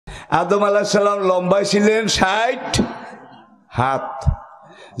আদম আলাইহিস সালাম লম্বা ছিলেন 60 হাত।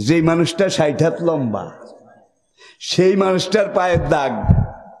 যেই মানুষটা 60 হাত লম্বা, সেই মানুষটার পায়ের দাগ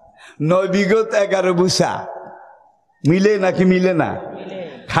 9 বিঘত 11 বুসা। মিলে নাকি মিলে না?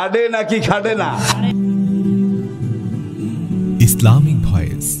 খাড়ে নাকি খাড়ে না? Islamic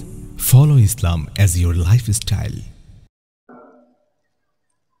Voice. Follow Islam as your lifestyle.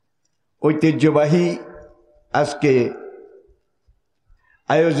 ঐতিহ্যবাহী আজকে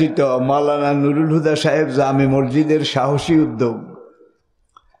আয়োজিত মাওলানা নুরুল হুদা সাহেব জামে মসজিদের সাহসী উদ্যোগ,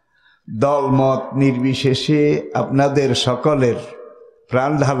 দলমত নির্বিশেষে আপনাদের সকলের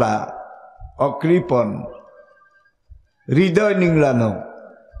প্রাণঢালা, অকৃপণ, হৃদয় নিংড়ানো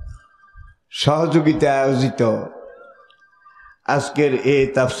সহযোগিতায় আয়োজিত আজকের এই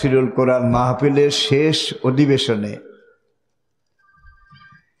তাফসিরুল কোরআন মাহফিলের শেষ অধিবেশনে,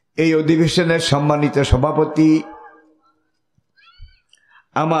 এই অধিবেশনের সম্মানিত সভাপতি,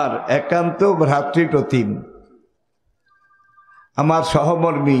 আমার একান্ত ভ্রাতৃপ্রতিম, আমার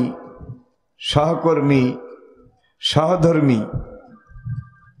সহমর্মী, সহকর্মী, সহধর্মী,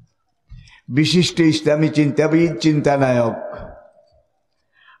 বিশিষ্ট ইসলামী চিন্তাবিদ, চিন্তানায়ক,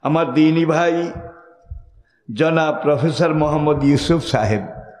 আমার দ্বীনী ভাই জনাব প্রফেসর মোহাম্মদ ইউসুফ সাহেব,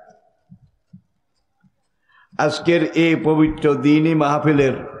 আজকের এই পবিত্র দ্বীনী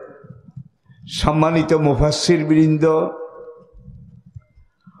মাহফিলের সম্মানিত মুফাসসির বৃন্দ,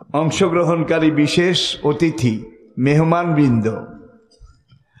 অংশগ্রহণকারী বিশেষ অতিথি, মেহমান বৃন্দ,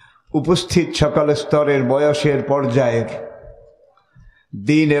 উপস্থিত সকল স্তরের, বয়সের, পর্যায়ের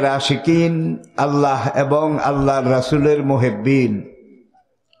দ্বীনের আশিকিন, আল্লাহ এবং আল্লাহর রাসূলের মুহিব্বিন,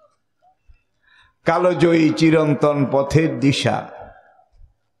 কালজয়ী চিরন্তন পথের দিশা,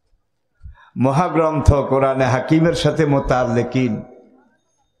 মহাগ্রন্থ কোরআনে হাকিমের সাথে মোতাল্লিকিন,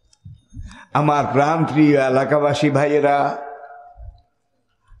 আমার প্রাণপ্রিয় এলাকাবাসী ভাইয়েরা,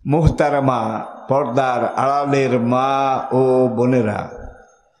 মুহতারামা পর্দার আড়ালের মা ও বোনেরা,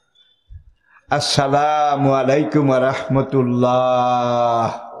 আসসালামু আলাইকুম ওয়া রাহমাতুল্লাহ।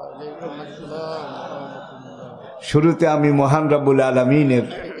 শুরুতে আমি মহান রব্বুল আলামিনের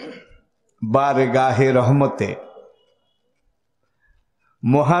বারগাহে রহমতে,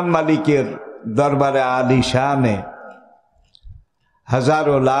 মহান মালিকের দরবারে আলিশানে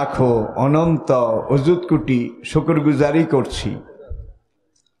হাজারো লাখো অনন্ত অযুত কোটি শুকরগুজারি করছি,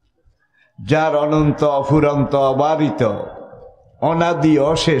 যার অনন্ত, অফুরন্ত, অবারিত, অনাদি,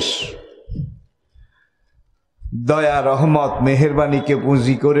 অশেষ দয়া, রহমত, মেহেরবানিকে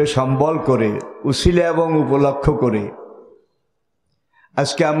পুঁজি করে, সম্বল করে, উসিলা এবং উপলক্ষ করে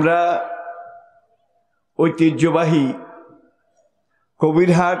আজকে আমরা ঐতিহ্যবাহী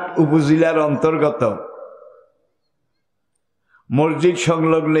কবিরহাট উপজেলার অন্তর্গত মসজিদ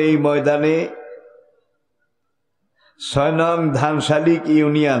সংলগ্ন এই ময়দানে 6 নং ধানশালিক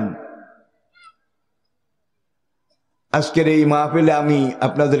ইউনিয়ন, আজকের এই মাহফিলে আমি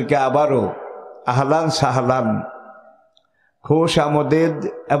আপনাদেরকে আবারও আহলান সাহলান, খোশ আমদেদ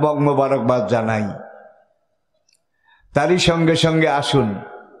এবং মোবারকবাদ জানাই। তারই সঙ্গে সঙ্গে আসুন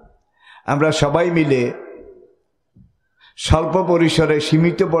আমরা সবাই মিলে স্বল্প পরিসরে,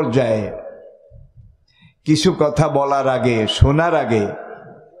 সীমিত পর্যায়ে কিছু কথা বলার আগে, শোনার আগে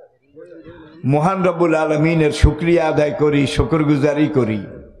মহান রব্বুল আলামিনের শুকরিয়া আদায় করি, শুকরগুজারি করি।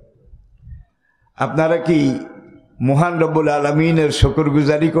 আপনারা কি মহান রব্বুল আলামিনের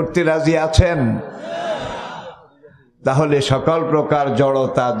শুকরগুজারি করতে রাজি আছেন? তাহলে সকল প্রকার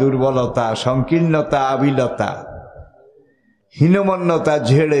জড়তা, দুর্বলতা, সংকীর্ণতা, আবিলতা, হীনমন্যতা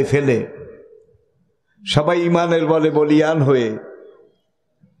ঝেড়ে ফেলে সবাই ইমানের বলে বলিয়ান হয়ে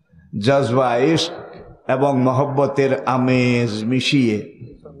জজবা, ইশক এবং মহব্বতের আমেজ মিশিয়ে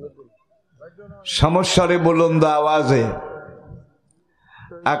সমস্বরে বুলন্দ আওয়াজে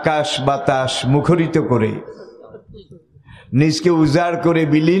আকাশ বাতাস মুখরিত করে, নিজকে উজাড় করে,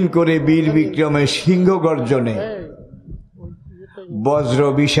 বিলীন করে, বীর বিক্রমে, সিংহ গর্জনে, বজ্র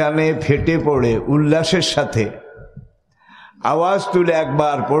বিষানে ফেটে পড়ে উল্লাসের সাথে আওয়াজ তুলে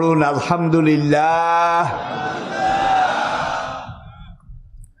একবার পড়ুন আলহামদুলিল্লাহ।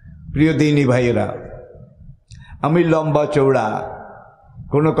 প্রিয় দ্বীনী ভাইয়েরা, আমি লম্বা চৌড়া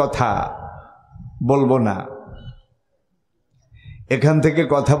কোনো কথা বলবো না। এখান থেকে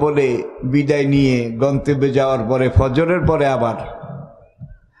কথা বলে বিদায় নিয়ে গন্তব্যে যাওয়ার পরে, ফজরের পরে আবার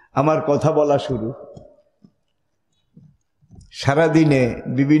আমার কথা বলা শুরু। সারাদিনে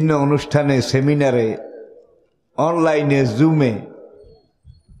বিভিন্ন অনুষ্ঠানে, সেমিনারে, অনলাইনে, জুমে,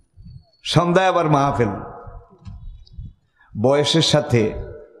 সন্ধ্যায় আবার মাহফিল। বয়সের সাথে,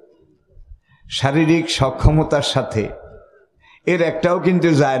 শারীরিক সক্ষমতার সাথে এর একটাও কিন্তু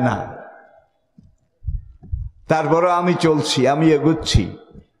যায় না। তারপরও আমি চলছি, আমি এগুচ্ছি।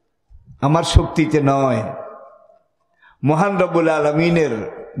 আমার শক্তিতে নয়, মহান রব্বুল আলামিনের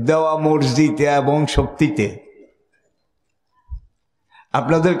দেওয়া মর্জিতে এবং শক্তিতে।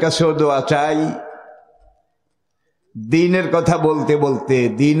 আপনাদের কাছেও দোয়া চাই, দ্বীনের কথা বলতে বলতে,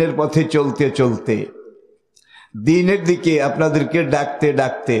 দ্বীনের পথে চলতে চলতে, দ্বীনের দিকে আপনাদেরকে ডাকতে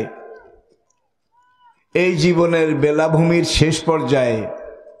ডাকতে এই জীবনের বেলাভূমির শেষ পর্যায়ে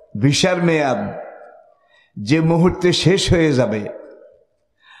ভিসার মেয়াদ যে মুহূর্তে শেষ হয়ে যাবে,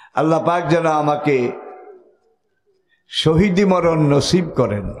 আল্লাহ পাক যেন আমাকে শহীদি মরণ নসিব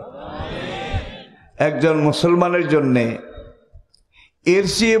করেন। একজন মুসলমানের জন্যে এর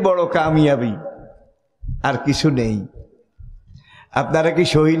চেয়ে বড় কামিয়াবি আর কিছু নেই। আপনারা কি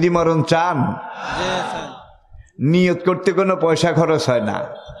শহীদি মরণ চান? নিয়ত করতে কোনো পয়সা খরচ হয় না,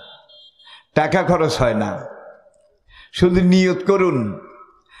 টাকা খরচ হয় না। শুধু নিয়ত করুন,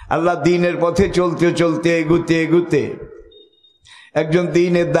 আল্লাহ দ্বীনের পথে চলতে চলতে এগুতে এগুতে একজন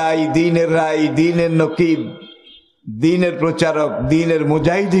দ্বীনের দায়ী, দ্বীনের রাই, দ্বীনের নকিব, দ্বীনের প্রচারক, দ্বীনের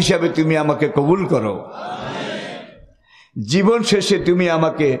মুজাহিদ হিসাবে তুমি আমাকে কবুল করো। জীবন শেষে তুমি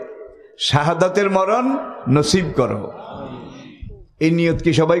আমাকে শাহাদাতের মরণ নসিব করো। এই নিয়ত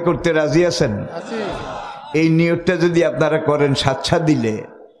কি সবাই করতে রাজি আছেন? এই নিয়তটা যদি আপনারা করেন স্বাচ্ছা দিলে,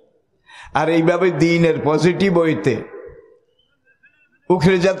 আর এইভাবে দ্বীনের পজিটিভ ওয়েতে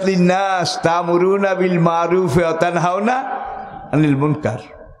উখরিজাত লিন-নাস তা'মুরুনা বিল মারুফ ওয়া তানহাউনা আনিল মুনকার,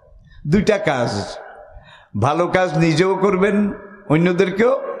 দুইটা কাজ, ভালো কাজ নিজেও করবেন,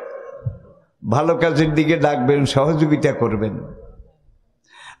 অন্যদেরকেও ভালো কাজের দিকে ডাকবেন, সহযোগিতা করবেন।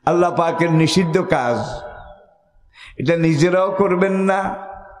 আল্লাহ পাকের নিষিদ্ধ কাজ এটা নিজেরাও করবেন না,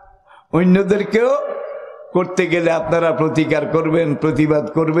 অন্যদেরকেও করতে গেলে আপনারা প্রতিকার করবেন, প্রতিবাদ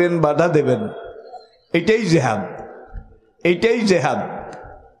করবেন, বাধা দেবেন। এটাই জিহাদ, এটাই জিহাদ।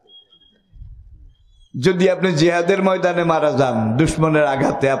 যদি আপনি জিহাদের ময়দানে মারা যান, দুশমনের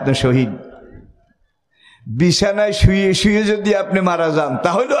আঘাতে আপনি শহীদ। বিছানায় শুয়ে শুয়ে যদি আপনি মারা যান,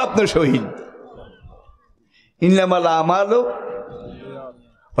 তাহলেও আপনি শহীদ। ইন্নামাল আমালু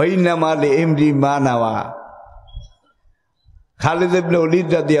ওয়া ইন্নামা লিইমরি মা নাওয়া। খালিদ ইবনে ওলীদ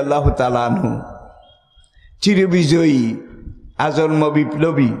রাদিয়াল্লাহু তাআলা আনহু, চিরবিজয়ী, আজন্ম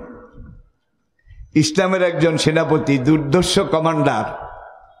বিপ্লবী, ইসলামের একজন সেনাপতি, দুর্ধর্ষ কমান্ডার।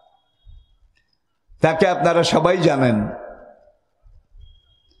 তাকে আপনারা সবাই জানেন।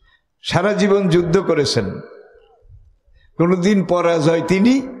 সারা জীবন যুদ্ধ করেছেন, কোনোদিন পরাজয়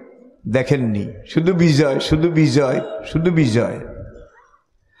তিনি দেখেননি, শুধু বিজয়, শুধু বিজয়, শুধু বিজয়।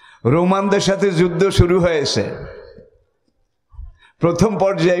 রোমানদের সাথে যুদ্ধ শুরু হয়েছে। প্রথম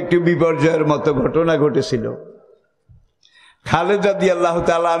পর্যায়ে একটু বিপর্যয়ের মতো ঘটনা ঘটেছিল। খালিদ রাদিয়াল্লাহু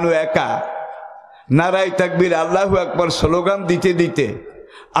তাআলা আনহু একা নারায়ে তাকবীর আল্লাহু আকবার স্লোগান দিতে দিতে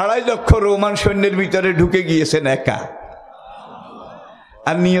 2.5 লক্ষ রোমান সৈন্যের ভিতরে ঢুকে গিয়েছেন একা।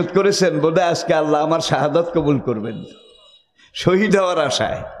 আর নিয়ত করেছেন বোধহয় আজকে আল্লাহ আমার শাহাদাত কবুল করবেন, শহীদ হওয়ার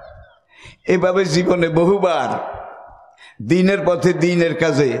আশায়। এভাবে জীবনে বহুবার দ্বীনের পথে, দ্বীনের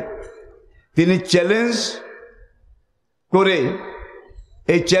কাজে তিনি চ্যালেঞ্জ করে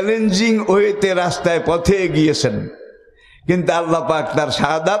এই চ্যালেঞ্জিং ওয়েতে রাস্তায় পথে এগিয়েছেন, কিন্তু আল্লাহ পাক তার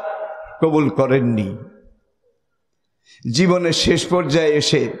শাহাদাত কবুল করেননি। জীবনের শেষ পর্যায়ে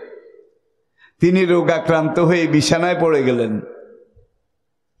এসে তিনি রোগাক্রান্ত হয়ে বিছানায় পড়ে গেলেন।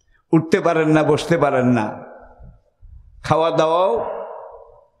 উঠতে পারেন না, বসতে পারেন না, খাওয়া দাওয়াও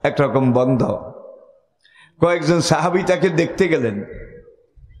একরকম বন্ধ। কয়েকজন সাহাবী তাকে দেখতে গেলেন।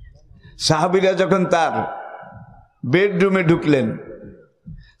 সাহাবীরা যখন তার বেডরুমে ঢুকলেন,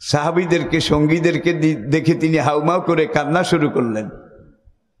 সাহাবীদেরকে, সঙ্গীদেরকে দেখে তিনি হাউমাউ করে কান্না শুরু করলেন।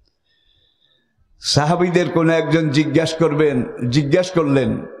 সাহাবীদের কোনো একজন জিজ্ঞাসা করলেন,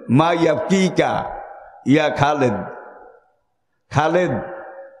 মা ইয়াবকিকা ইয়া খালেদ, খালেদ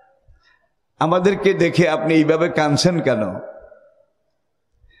আমাদেরকে দেখে আপনি এইভাবে কাঁদছেন কেন?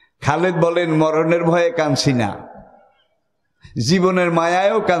 খালেদ বলেন, মরণের ভয়ে কাঁদছি না, জীবনের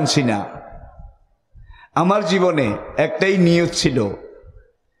মায়ায়ও কাঁদছি না। আমার জীবনে একটাই নিয়ত ছিল,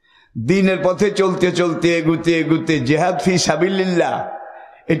 দ্বীনের পথে চলতে চলতে, এগুতে এগুতে, জিহাদ ফি সাবিলিল্লাহ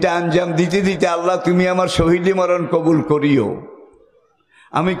এটা আঞ্জাম দিতে দিতে আল্লাহ তুমি আমার শহীদি মরণ কবুল করিও।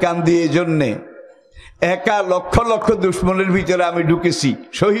 আমি কান্দি এই জন্যে, একা লক্ষ লক্ষ দুশমনের ভিতরে আমি ঢুকেছি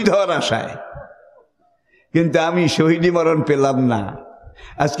শহীদ হওয়ার আশায়, কিন্তু আমি শহীদি মরণ পেলাম না।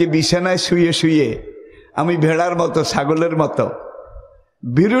 আজকে বিছানায় শুয়ে শুয়ে আমি ভেড়ার মতো, ছাগলের মতো,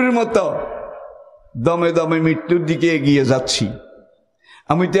 ভীরুর মতো দমে দমে মৃত্যুর দিকে এগিয়ে যাচ্ছি।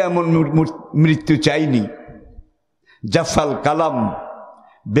 আমি তো এমন মৃত্যু চাইনি। জাফাল কালাম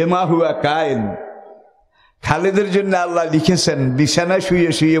বেমা হুয়া কায়েন। খালেদের জন্য আল্লাহ লিখেছেন বিছানায়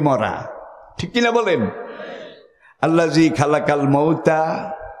শুয়ে শুয়ে মরা, ঠিক কিনা বলেন? আল্লাযী খালাকাল মৌতা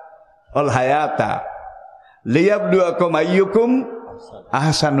অল হায়াতা লিয়াবলুয়াকুম আইয়ুকুম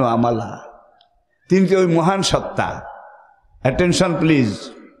আহসানু আমালা। তিনি ওই মহান সত্তা। অ্যাটেনশন প্লিজ,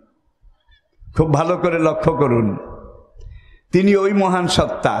 খুব ভালো করে লক্ষ্য করুন। তিনি ওই মহান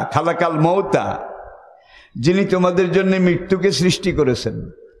সত্তা খালাকাল মৌতা, যিনি তোমাদের জন্য মৃত্যুকে সৃষ্টি করেছেন।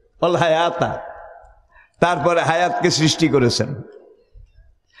 অল হায়াতা, তারপরে হায়াতকে সৃষ্টি করেছেন।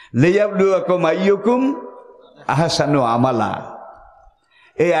 লিয়াবলুয়াকুম আইয়ুকুম আহসানু আমালা।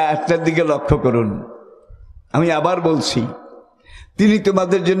 এই আয়াতটার দিকে লক্ষ্য করুন। আমি আবার বলছি, তিনি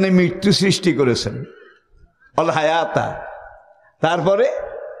তোমাদের জন্য মৃত্যু সৃষ্টি করেছেন। অল হায়াতা, তারপরে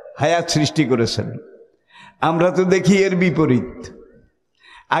হায়াত সৃষ্টি করেছেন। আমরা তো দেখি এর বিপরীত।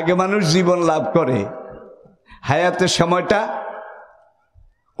 আগে মানুষ জীবন লাভ করে, হায়াতের সময়টা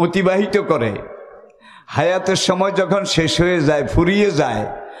অতিবাহিত করে, হায়াতের সময় যখন শেষ হয়ে যায়, ফুরিয়ে যায়,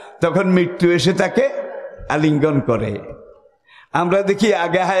 তখন মৃত্যু এসে তাকে আলিঙ্গন করে। আমরা দেখি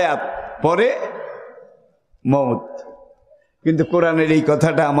আগে হায়াত, পরে মওত। কিন্তু কোরআনের এই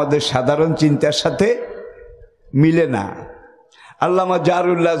কথাটা আমাদের সাধারণ চিন্তার সাথে মিলে না। আল্লামা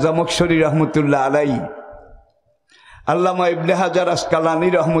জারুল্লাহ জামকশরী রহমতুল্লাহ আলাই, আল্লামা ইবনে হাজার আসকালানি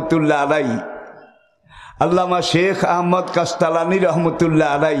রহমতুল্লাহ আলাই, আল্লামা শেখ আহমদ কাস্তালানি রহমতুল্লাহ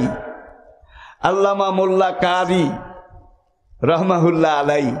আলাই, আল্লামা মোল্লা কারি রহমাহুল্লাহ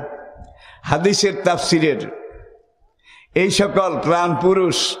আলাই, হাদিসের তাফসিরের এই সকল প্রাণ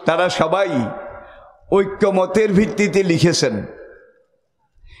পুরুষ, তারা সবাই ঐক্যমতের ভিত্তিতে লিখেছেন,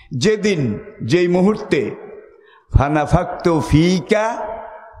 যেদিন যেই মুহূর্তে ফানাফাক্তু ফিকা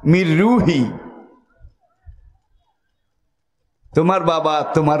মির রুহি, তোমার বাবা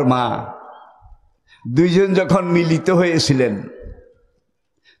তোমার মা দুইজন যখন মিলিত হয়েছিলেন,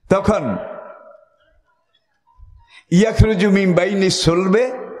 তখন ইয়াখরুজু মিন বাইনি সুলবে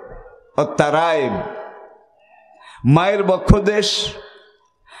ও তারায়েব, মায়ের বক্ষদেশ,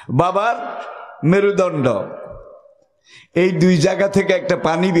 বাবার মেরুদণ্ড, এই দুই জায়গা থেকে একটা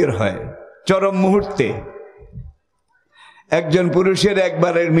পানি বের হয় চরম মুহূর্তে। একজন পুরুষের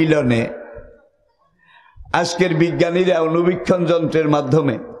একবারের মিলনে আজকের বিজ্ঞানীরা অণুবীক্ষণ যন্ত্রের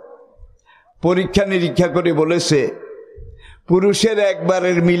মাধ্যমে পরীক্ষা নিরীক্ষা করে বলেছে, পুরুষের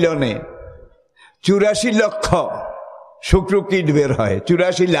একবারের মিলনে 84 লক্ষ শুক্রকীট বের হয়,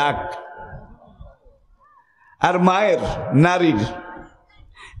 84 লাখ। আর মায়ের, নারীর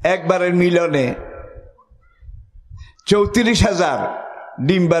একবারের মিলনে 34,000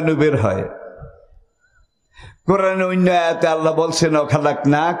 ডিম্বাণু বের হয়। কোরআনে অন্য আয়াতে আল্লাহ বলছেন,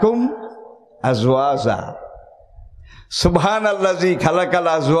 খালাকনাকুম আজওয়াজা, সুবহানাল্লাযী খালাকাল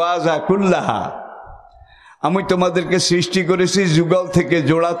আজওয়াজা কুল্লাহা, আমি তোমাদেরকে সৃষ্টি করেছি যুগল থেকে,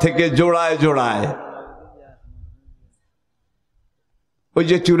 জোড়া থেকে, জোড়ায় জোড়ায়। ওই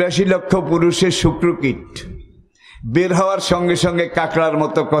যে 84 লক্ষ পুরুষের শুক্রকীট বের হওয়ার সঙ্গে সঙ্গে কাকড়ার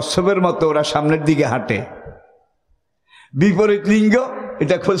মতো, কচ্ছপের মতো ওরা সামনের দিকে হাঁটে। বিপরীত লিঙ্গ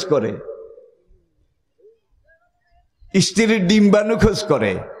এটা খোঁজ করে, স্ত্রীর ডিম্বাণু খোঁজ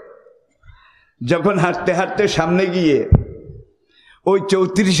করে। যখন হাঁটতে হাঁটতে সামনে গিয়ে ওই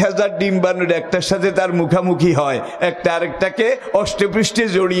 34,000 ডিম্বাণুর একটার সাথে তার মুখামুখি হয়, একটা আরেকটাকে অষ্টপৃষ্ঠে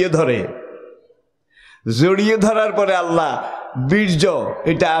জড়িয়ে ধরে। জড়িয়ে ধরার পরে আল্লাহ বীর্য,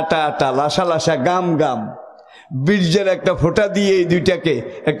 এটা আটা আটা, লাসা লাসা, গাম গাম, বীর্যের একটা ফোঁটা দিয়ে এই দুইটাকে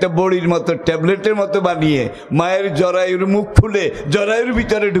একটা বড়ির মতো, ট্যাবলেটের মতো বানিয়ে মায়ের জরায়ুর মুখ খুলে জরায়ুর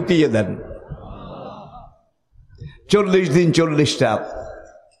ভিতরে ঢুকিয়ে দেন। 40 দিন 40 রাত।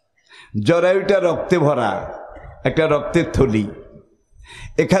 জরায়ুটা রক্তে ভরা, একটা রক্তের থলি।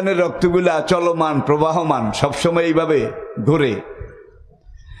 এখানে রক্তগুলা চলমান, প্রবাহমান, সবসময় এইভাবে ঘুরে।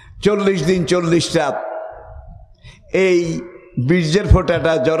 40 দিন 40 রাত এই বীর্যের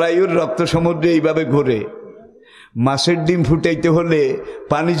ফোঁটাটা জরায়ুর রক্ত সমুদ্রে এইভাবে ঘুরে। মাছের ডিম ফুটাইতে হলে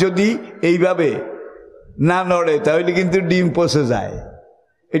পানি যদি এইভাবে না নড়ে, তাহলে কিন্তু ডিম পচে যায়।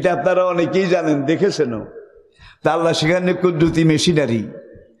 এটা আপনারা অনেকেই জানেন, দেখেছেনও। তা আল্লাহ সেখানে কুদ্দুতি মেশিনারি,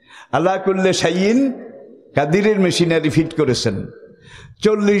 আল্লাহ কুল্লে শাইইন কাদিরের মেশিনারি ফিট করেছেন।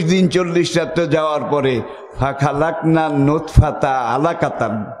 40 দিন 40 রাত যাওয়ার পরে ফাখালাকনা নুতফাতা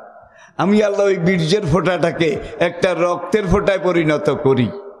আলাকাতান, আমি আল্লাহ ওই বীর্যের ফোঁটাটাকে একটা রক্তের ফোঁটায় পরিণত করি।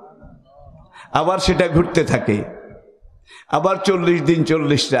 আবার সেটা ঘুরতে থাকে। আবার 40 দিন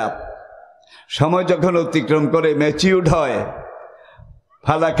 40 রাত সময় যখন অতিক্রম করে ম্যাচিউর্ড হয়,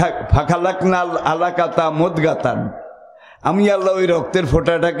 ফাখালাকনাল আলাকাতা মুদগাতান, আমি আল্লাহ ওই রক্তের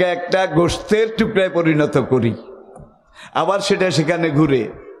ফোঁটাটাকে একটা গোশতের টুকরায় পরিণত করি। আবার সেটা সেখানে ঘুরে।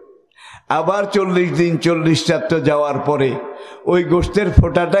 আবার 40 দিন 40 রাত যাওয়ার পরে ওই গোশতের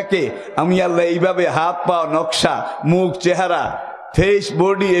ফোঁটাটাকে আমি আল্লাহ এইভাবে হাত পা, নকশা, মুখ, চেহারা, ফেস,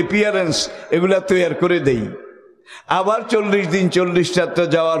 বডি, অ্যাপিয়ারেন্স এগুলা তৈরি করে দেই। আবার 40 দিন 40 রাত্র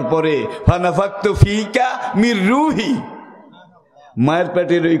যাওয়ার পরে ফানাফাক্তু ফিকা মির রুহি, মায়ের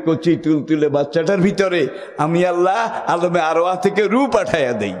পেটের ওই কচি তুলতুলে বাচ্চাটার ভিতরে আমি আল্লাহ আলমে আরওয়াহ থেকে রূহ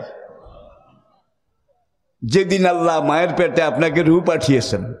পাঠাইয়া দেই। যেদিন আল্লাহ মায়ের পেটে আপনাকে রূহ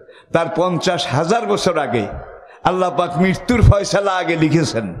পাঠিয়েছেন তার 50,000 বছর আগে আল্লাহ পাক মৃত্যুর ফয়সালা আগে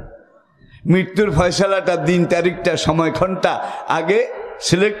লিখেছেন। মৃত্যুর ফয়সালাটা দিন তারিখটা সময় ঘন্টা আগে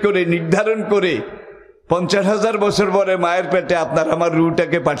সিলেক্ট করে নির্ধারণ করে 50,000 বছর পরে মায়ের পেটে আপনার আমার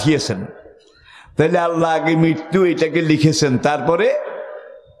রূহটাকে পাঠিয়েছেন। তাহলে আল্লাহ আগে মৃত্যু এটাকে লিখেছেন, তারপরে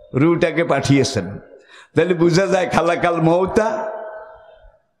রূহটাকে পাঠিয়েছেন। তাহলে বোঝা যায় খালাকাল মৌতা,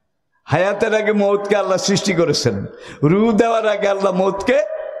 হায়াতের আগে মৌতকে আল্লাহ সৃষ্টি করেছেন, রূহ দেওয়ার আগে আল্লাহ মৌতকে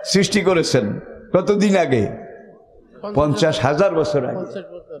সৃষ্টি করেছেন। কতদিন আগে? 50,000 বছর আগে।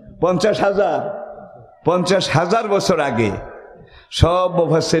 50,000 বছর আগে। সব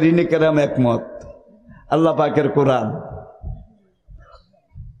মুফাসসিরিনে কেরাম একমত। আল্লাহ পাকের কোরআন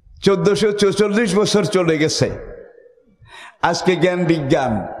 1444 বছর চলে গেছে। আজকে জ্ঞান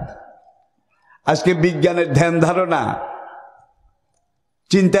বিজ্ঞান, আজকে বিজ্ঞানের ধ্যান ধারণা,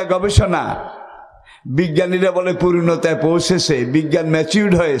 চিন্তা গবেষণা, বিজ্ঞানীরা বলে পূর্ণতায় পৌঁছেছে, বিজ্ঞান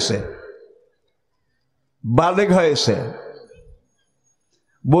ম্যাচিউরড হয়েছে, বালেগ হয়েছে,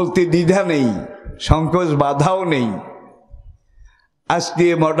 বলতে দ্বিধা নেই, সংকোচ বাধাও নেই। আজকে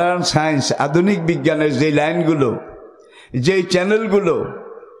মডার্ন সায়েন্স, আধুনিক বিজ্ঞানের যে লাইনগুলো, যেই চ্যানেলগুলো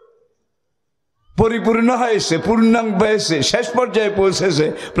পরিপূর্ণ হয়েছে, পূর্ণাঙ্গ হয়েছে, শেষ পর্যায়ে পৌঁছেছে,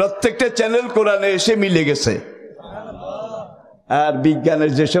 প্রত্যেকটা চ্যানেল কোরআনে এসে মিলে গেছে। আর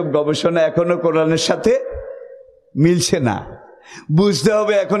বিজ্ঞানের যেসব গবেষণা এখনো কোরআনের সাথে মিলছে না, বুঝতে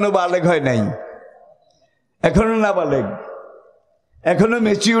হবে এখনো বালেগ হয় নাই, এখনো না বালেগ, এখনো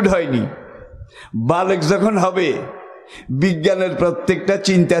ম্যাচিউরড হয়নি। বালেগ যখন হবে বিজ্ঞানের প্রত্যেকটা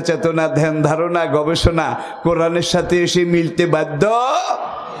চিন্তা চেতনা, ধ্যান ধারণা, গবেষণা কোরআনের সাথে এসে মিলতে বাধ্য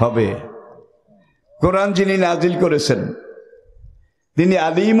হবে। কোরআন যিনি নাজিল করেছেন তিনি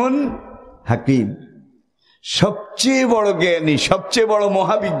আলিমুন হাকিম, সবচেয়ে বড় জ্ঞানী, সবচেয়ে বড়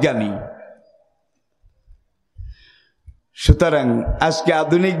মহাবিজ্ঞানী। সুতরাং আজকে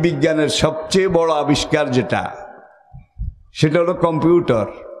আধুনিক বিজ্ঞানের সবচেয়ে বড় আবিষ্কার যেটা, সেটা হলো কম্পিউটার।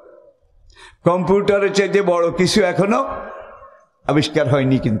 কম্পিউটারের চাইতে বড় কিছু এখনো আবিষ্কার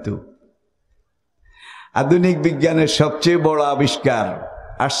হয়নি। কিন্তু আধুনিক বিজ্ঞানের সবচেয়ে বড় আবিষ্কার,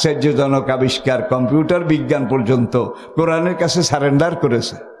 আশ্চর্যজনক আবিষ্কার, কম্পিউটার বিজ্ঞান পর্যন্ত কোরআনের কাছে সারেন্ডার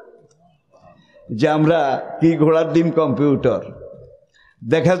করেছে। যে আমরা কি ঘোড়ার ডিম কম্পিউটার,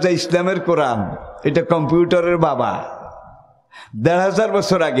 দেখা যায় ইসলামের কোরআন এটা কম্পিউটারের বাবা। 1,500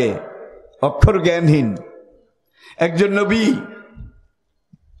 বছর আগে অক্ষর জ্ঞানহীন একজন নবী,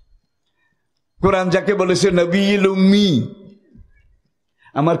 কোরআন যাকে বলেছে নবীল উম্মি,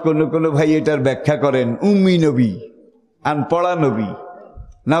 আমার কোন ভাই এটার ব্যাখ্যা করেন উম্মি নবী, আনপড়া নবী,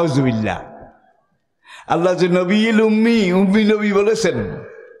 নাউজুবিল্লাহ। আল্লাহ যে নবীল উম্মি, উম্মি নবী বলেছেন,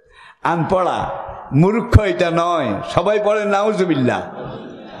 আনপড়া মূর্খ এটা নয়, সবাই পড়ে নাউজুবিল্লাহ।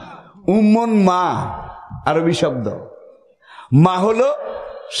 উম্মন মা, আরবি শব্দ। মা হলো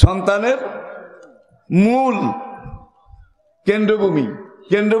সন্তানের মূল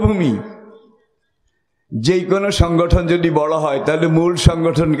কেন্দ্রভূমি। যেই কোনো সংগঠন যদি বড় হয় তাহলে মূল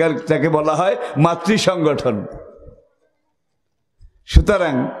সংগঠনটাকে বলা হয় মাতৃ সংগঠন।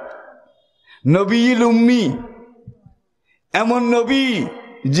 সুতরাং নবীল উম্মি এমন নবী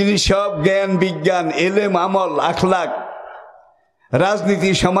যিনি সব জ্ঞান বিজ্ঞান, এলেম, আমল, আখলাক,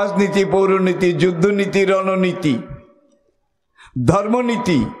 রাজনীতি, সমাজনীতি, পৌরনীতি, যুদ্ধনীতি, রণনীতি,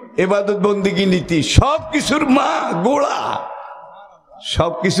 ধর্মনীতি, ইবাদত বন্দেগী নীতি, সব কিছুর মা, গোড়া,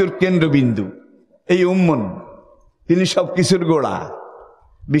 সব কিছুর কেন্দ্রবিন্দু এই উম্মন। তিনি সব কিছুর গোড়া।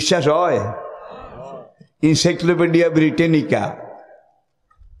 বিশ্বাস হয়? এনসাইক্লোপিডিয়া ব্রিটানিকা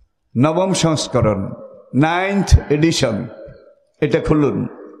 9ম সংস্করণ, 9th এডিশন, এটা খুলুন।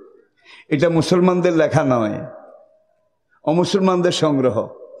 এটা মুসলমানদের লেখা নয়, অমুসলমানদের সংগ্রহ,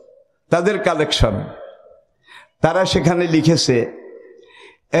 তাদের কালেকশন। তারা সেখানে লিখেছে,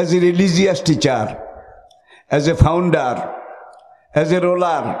 as a religious teacher, as a founder, as a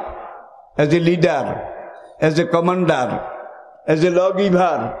roller, as a leader, as a commander, as a law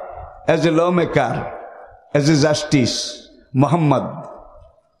giver, as a law maker, as a justice, Mohammad.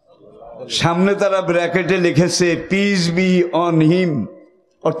 সামনে তারা ব্র্যাকেটে লিখেছে পিস বি অন হিম,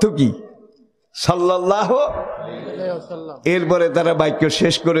 অর্থ কি? সাল্লাল্লাহু। এরপরে তারা বাক্য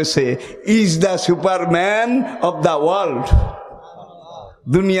শেষ করেছে, is the Superman of the world,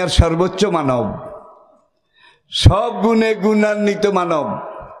 দুনিয়ার সর্বোচ্চ মানব, সব গুণে গুণান্বিত মানব।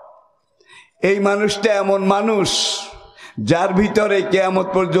 এই মানুষটা এমন মানুষ যার ভিতরে কিয়ামত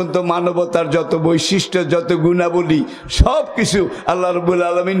পর্যন্ত মানবতার যত বৈশিষ্ট্য, যত গুণাবলী সব কিছু আল্লাহ রাব্বুল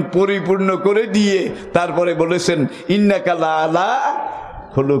আলামিন পরিপূর্ণ করে দিয়ে তারপরে বলেছেন ইন্নাকা লাআলা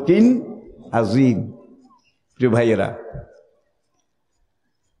খুলুকিন আযীম। প্রিয় ভাইয়েরা,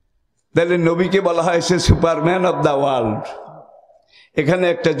 তাহলে নবীকে বলা হয়েছে সুপারম্যান অব দ্য ওয়ার্ল্ড। এখানে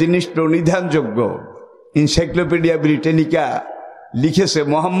একটা জিনিস প্রণিধানযোগ্য, এনসাইক্লোপিডিয়া ব্রিটানিকা লিখেছে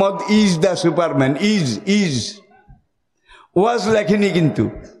Mohammad is the Superman. Is was লেখেনি, কিন্তু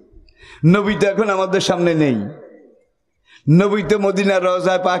নবী তো এখন আমাদের সামনে নেই। নবী তো মদিনা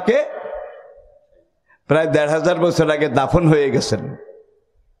রওজায় পাকে প্রায় ১৫০০ বছর আগে দাফন হয়ে গেছেন,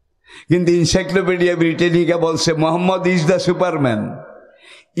 কিন্তু এনসাইক্লোপিডিয়া ব্রিটানিকা বলছে Mohammad is the Superman.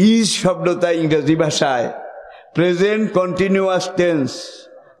 Is শব্দটা ইংরেজি ভাষায় প্রেজেন্ট কন্টিনিউয়াস টেন্স,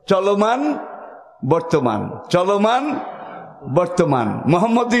 চলমান বর্তমান, চলমান বর্তমান।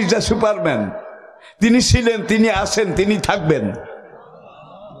 মোহাম্মদ ইজ দ্য সুপারম্যান, তিনি ছিলেন, তিনি আছেন, তিনি থাকবেন।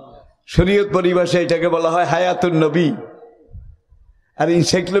 শরীয়ত পরিভাষায় এটাকে বলা হয় হায়াতুন নবী, আর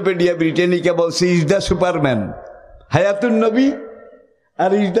এনসাইক্লোপিডিয়া ব্রিটানিকা বলছে ইজ দ্য সুপারম্যান। হায়াতুন নবী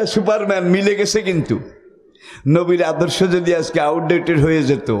আর ইজ দ্য সুপারম্যান মিলে গেছে, কিন্তু নবীর আদর্শ যদি আজকে আউটডেটেড হয়ে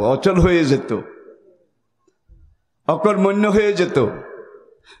যেত, অচল হয়ে যেত, অকর্মণ্য হয়ে যেত,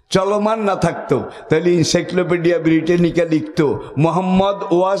 চলমান না থাকতো, তাহলে এনসাইক্লোপিডিয়া ব্রিটানিকা লিখতো মোহাম্মদ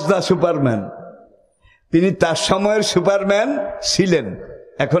ওয়াজ দ্য সুপারম্যান। তিনি তার সময়ের সুপারম্যান ছিলেন,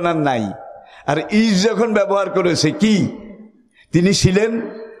 এখন আর নাই। আর ইজ যখন ব্যবহার করেছে, কি তিনি ছিলেন,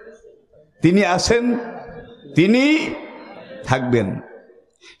 তিনি আছেন, তিনি থাকবেন।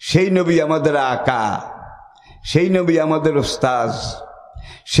 সেই নবী আমাদের আকা, সেই নবী আমাদের ওস্তাজ,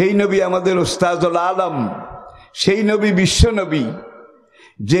 সেই নবী আমাদের ওস্তাজুল আলম, সেই নবী বিশ্ব নবী,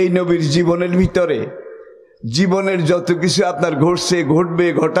 যেই নবীর জীবনের ভিতরে জীবনের যত কিছু আপনার ঘটছে, ঘটবে,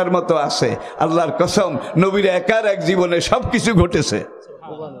 ঘটার মতো আছে, আল্লাহর কসম নবীর একার এক জীবনে সব কিছু ঘটেছে।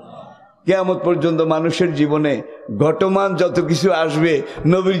 কিয়ামত পর্যন্ত মানুষের জীবনে ঘটমান যত কিছু আসবে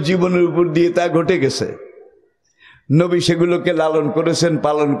নবীর জীবনের উপর দিয়ে তা ঘটে গেছে। নবী সেগুলোকে লালন করেছেন,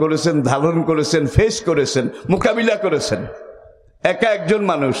 পালন করেছেন, ধারণ করেছেন, ফেস করেছেন, মোকাবিলা করেছেন। একা একজন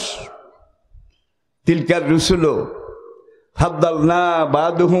মানুষ। তিলকার রুসুলো ফাদ্দালনা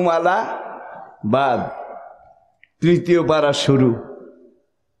বাদুহুম আলা বাদ, তৃতীয় পারা শুরু।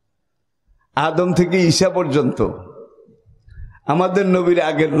 আদম থেকে ঈসা পর্যন্ত আমাদের নবীর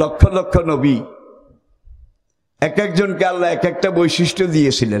আগের লক্ষ লক্ষ নবী, এক একজনকে আল্লাহ এক একটা বৈশিষ্ট্য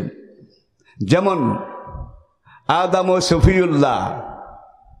দিয়েছিলেন। যেমন আদম ও সফিউল্লাহ,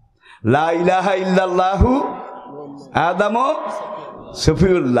 লা ইলাহা ইল্লাল্লাহু আদম ও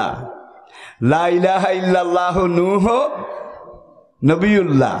সফিউল্লাহ, লা ইলাহা ইল্লাল্লাহু নূহ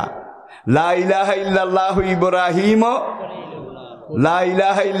নবিউল্লাহ, লা ইলাহা ইল্লাল্লাহু ইব্রাহিম, লা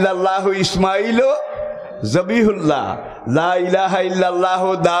ইলাহা ইল্লাল্লাহু ইসমাইল জবিহুল্লাহ, লা ইলাহা ইল্লাল্লাহু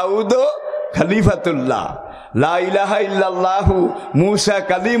দাউদ খলিফাতুল্লাহ, লা ইলাহা ইল্লাল্লাহু মুসা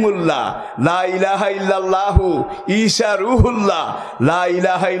কালিমুল্লাহ, লা ইলাহা ইল্লাল্লাহু ঈসা রূহুল্লাহ, লা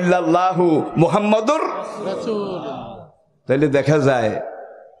ইলাহা ইল্লাল্লাহু মুহাম্মাদুর রাসূলুল্লাহ। তাহলে দেখা যায়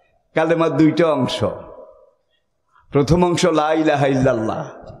কালেমার দুইটা অংশ। প্রথম অংশ লা ইলাহা ইল্লাল্লাহ,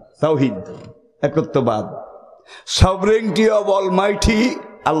 তাওহীদ, একত্ববাদ, সভরেনিটি অব অলমাইটি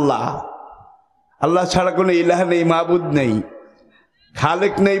আল্লাহ। আল্লাহ ছাড়া কোনো ইলাহ নেই, মাবুদ নেই,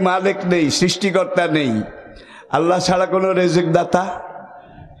 খালেক নেই, মালেক নেই, সৃষ্টিকর্তা নেই। আল্লাহ ছাড়া কোনো রেজেক দাতা,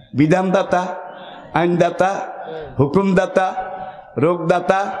 বিধানদাতা, আইনদাতা, হুকুমদাতা,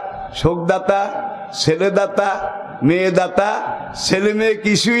 রোগদাতা, শোকদাতা, ছেলেদাতা, মেয়েদাতা, ছেলে মেয়ে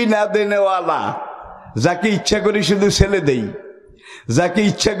কিছুই না দেনেওয়ালা। যাকে ইচ্ছা করি শুধু ছেলে দেই, যাকে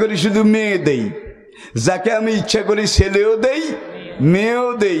ইচ্ছা করি শুধু মেয়ে দেই, যাকে আমি ইচ্ছা করি ছেলেও দেই, মেয়েও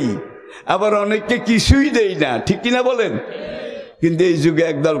দেই, আবার অনেককে কিছুই দেই না। ঠিক কিনা বলেন? কিন্তু এই যুগে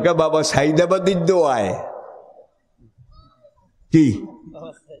একদলকা বাবা সাইদাবাদীর দোয়ায় কি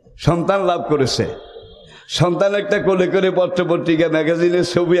সন্তান লাভ করেছে। সন্তান একটা কোলে করে পত্রপত্রিকা ম্যাগাজিনের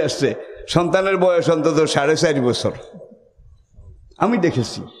ছবি আসছে, সন্তানের বয়স অন্তত 4.5 বছর। আমি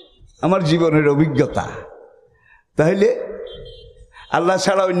দেখেছি, আমার জীবনের অভিজ্ঞতা। তাহলে আল্লাহ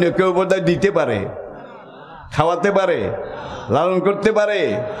ছাড়া অন্য কেউ বোধহয় দিতে পারে, খাওয়াতে পারে, লালন করতে পারে।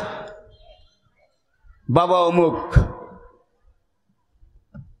 বাবা অমুক,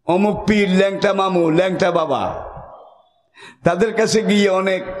 অমুক পীর, ল্যাংটা মামু, ল্যাংটা বাবা, তাদের কাছে গিয়ে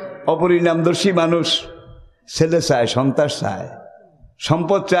অনেক অপরিণামদর্শী মানুষ ছেলে চায়, সন্তান চায়,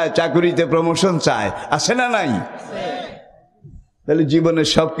 সম্পদ চায়, চাকুরিতে প্রমোশন চায়, আছে না নাই? তাহলে জীবনের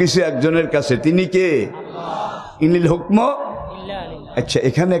সবকিছু একজনের কাছে, তিনি কে? ইনিল হুকম। আচ্ছা,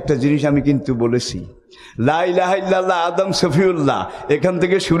 এখানে একটা জিনিস আমি কিন্তু বলেছি, লা ইলাহা ইল্লাল্লাহ আদম সফিউল্লাহ, এখান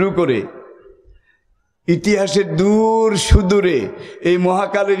থেকে শুরু করে ইতিহাসের দূর সুদূরে এই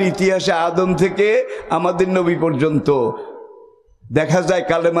মহাকালের ইতিহাসে আদম থেকে আমাদের নবী পর্যন্ত দেখা যায়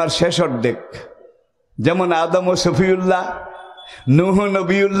কালেমার শেষ অর্ধেক। যেমন আদম ও সফিউল্লাহ, নূহ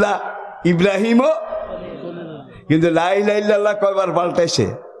নবিউল্লাহ, ইব্রাহিমও। কিন্তু লা ইলাহা ইল্লাল্লাহ কয়বার পাল্টাইছে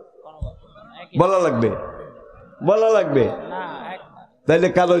বলা লাগবে, বলা লাগবে। তাইলে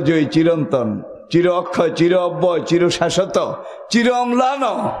কালো জয়ী, চিরন্তন, চির অক্ষয়, চির অব্যয়, চির শাশ্বত, চির অম্লান।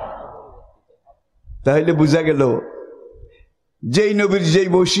 তাহলে বোঝা গেল যেই নবীর যেই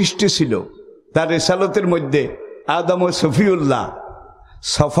বৈশিষ্ট্য ছিল তার রিসালতের মধ্যে আদম ও সফিউল্লাহ,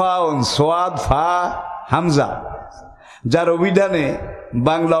 সফাউন সোয়াদ ফা হামজা, যার অভিধানে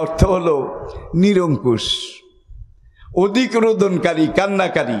বাংলা অর্থ হলো নিরঙ্কুশ, অধিক রোদনকারী,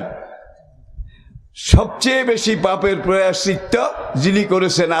 কান্নাকারী, সবচেয়ে বেশি পাপের প্রায়শ্চিত্ত যিনি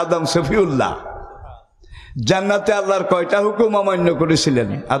করেছেন আদম সফিউল্লাহ। জান্নাতে আল্লাহর কয়টা হুকুম অমান্য করেছিলেন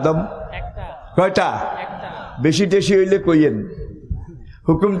আদম? কয়টা? বেশি টেশি হইলে কইয়েন।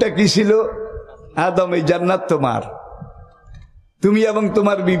 হুকুমটা কি ছিল? আদম, এই জান্নাত তোমার, তুমি এবং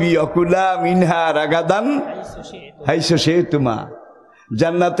তোমার বিবি অকুলা মিনহা রাগাদান হাইসো সে তোমা।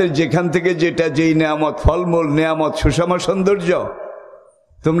 জান্নাতের যেখান থেকে যেটা, যেই নেয়ামত, ফলমূল নেয়ামত, সুষম সৌন্দর্য,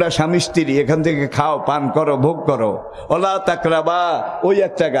 তোমরা স্বামী স্ত্রী এখান থেকে খাও, পান করো, ভোগ করো। ওলা তাকরাবা, ওই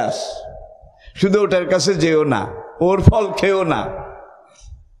একটা গাছ, শুধু ওটার কাছে যেও না, ওর ফল খেও না।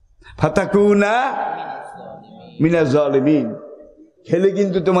 ফাতাকুনা মিনাজ জালিমিন, খেলে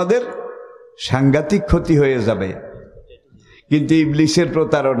কিন্তু তোমাদের সাংঘাতিক ক্ষতি হয়ে যাবে। কিন্তু ইবলিসের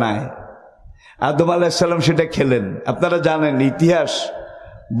প্রতারণায় আদম আলাইহিস সালাম সেটা খেলেন। আপনারা জানেন, ইতিহাস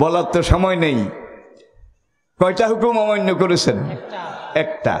বলার তো সময় নেই। কয়টা হুকুম অমান্য করেছেন?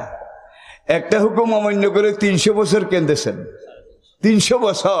 একটা হুকুম অমান্য করে 300 বছর কেঁদেছেন। 300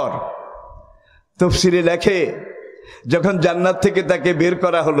 বছর। তাফসীরে লেখে, যখন জান্নাত থেকে তাকে বের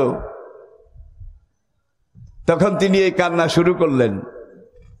করা হলো তখন তিনি এই কান্না শুরু করলেন।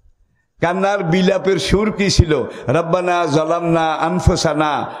 কান্নার বিলাপের সুর কি ছিল? রব্বানা যালামনা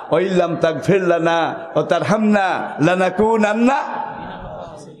আনফুসানা ওয়া ইল্লাম তাগফির লানা ওয়া তারহামনা লানাকুনান্না।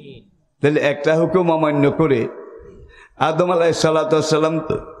 তাহলে একটা হুকুম অমান্য করে আদম আলাইহিস সালাতু ওয়াস সালাম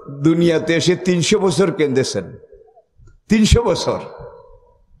দুনিয়াতে এসে 300 বছর কেঁদেছেন। 300 বছর।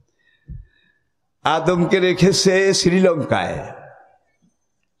 আদমকে রেখেছে শ্রীলঙ্কায়,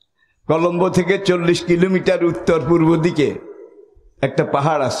 কলম্বো থেকে 40 কিলোমিটার উত্তর পূর্ব দিকে একটা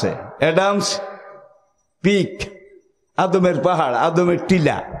পাহাড় আছে, অ্যাডামস পিক, আদমের পাহাড়, আদমের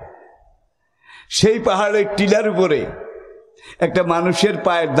টিলা। সেই পাহাড়ের টিলার উপরে একটা মানুষের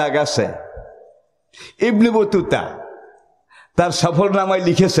পায়ের দাগ আছে। ইবনে বতুতা তার সফরনামায়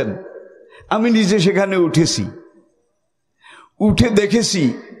লিখেছেন, আমি নিজে সেখানে উঠেছি, উঠে দেখেছি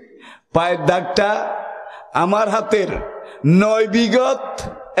পায়ের দাগটা আমার হাতের 9 বিগত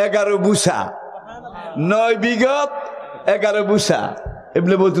 11 বুসা। 9 বিগত 11 বুসা।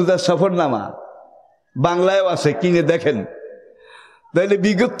 ইবনে বতুতার সফরনামা বাংলায়ও আছে, কিনে দেখেন। তাইলে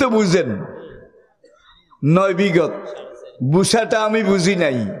বিগত তো বুঝেন, 9 বিগত, বুসাটা আমি বুঝি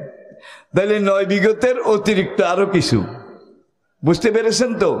নাই। তাইলে 9 বিগতের অতিরিক্ত আরো কিছু। বুঝতে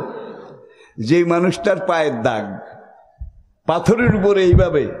পেরেছেন তো? যে মানুষটার পায়ের দাগ পাথরের উপরে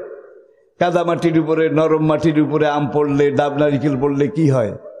এইভাবে, কাদা মাটির উপরে, নরম মাটির উপরে আম পড়লে, ডাব নারিকেল পড়লে কি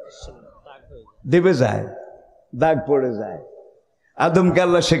হয়? দেবে যায়, দাগ পড়ে যায়। আদমকে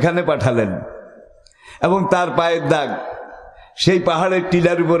আল্লাহ সেখানে পাঠালেন এবং তার পায়ের দাগ সেই পাহাড়ের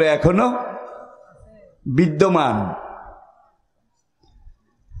টিলার উপরে এখনো বিদ্যমান।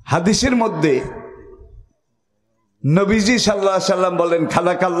 হাদিসের মধ্যে নবীজি সাল্লাল্লাহু আলাইহি সাল্লাম বলেন,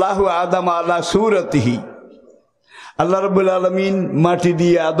 খালাকাল্লাহু আদম আলা সূরাতিহি। আল্লাহ রাব্বুল আলামিন মাটি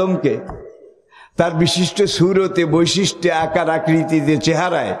দিয়ে আদমকে তার বিশিষ্ট সুরতে, বৈশিষ্ট্যে, আকার আকৃতিতে,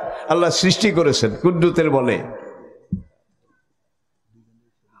 চেহারায় আল্লাহ সৃষ্টি করেছেন। কুদ্দুতের বলে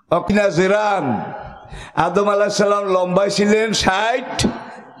অকনা জিরান, আদম আলাইহিস সালাম লম্বায় ছিলেন 60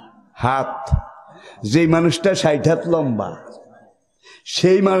 হাত। যেই মানুষটা 60 হাত লম্বা,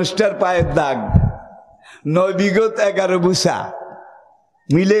 সেই মানুষটার পায়ের দাগ 9 বিগত 11 বুসা।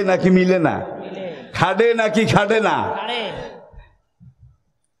 মিলে নাকি মিলে না? খাড়ে নাকি খাড়ে না?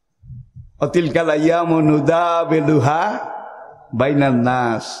 অতিলকাল আইয়ামু নুদাবিলুহা বাইনান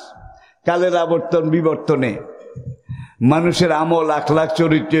নাস। কালের আবর্তন বিবর্তনে মানুষের আমল, আখলাক,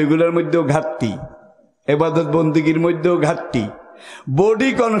 চরিত্র, এগুলোর মধ্যেও ঘাটতি, ইবাদত বন্দেগীর মধ্যেও ঘাটতি, বডি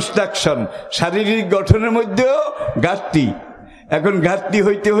কনস্ট্রাকশন, শারীরিক গঠনের মধ্যেও ঘাটতি। এখন ঘাটতি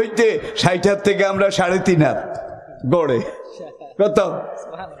হইতে হইতে 60 হাত থেকে আমরা 3.5 হাত গড়ে, কত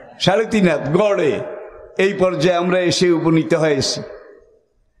 3.5 হাত গড়ে, এই পর্যায়ে আমরা এসে উপনীত হয়েছি।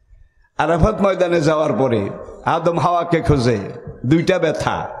 আরাফাত ময়দানে যাওয়ার পরে আদম হাওয়াকে খোঁজে, 2টা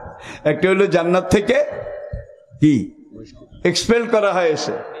ব্যথা। একটা হলো জান্নাত থেকে কি এক্সপেল করা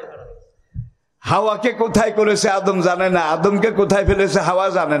হয়েছে। হাওয়াকে কোথায় করেছে আদম জানে না, আদমকে কোথায় ফেলেছে হাওয়া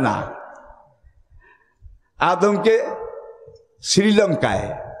জানে না। আদমকে শ্রীলঙ্কায়,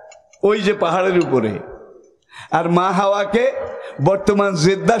 ওই যে পাহাড়ের উপরে, আর মা হাওয়াকে বর্তমান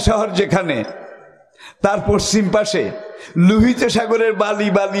জেদ্দা শহর যেখানে, তার পশ্চিম পাশে লোহিত সাগরের বালি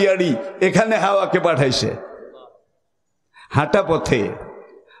বালিয়াড়ি, এখানে হাওয়াকে পাঠাইছে হাঁটা পথে।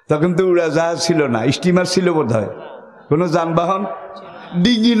 তখন তো উড়াজাহাজ ছিল না, স্টিমার ছিল বোধহয়, কোনো যানবাহন,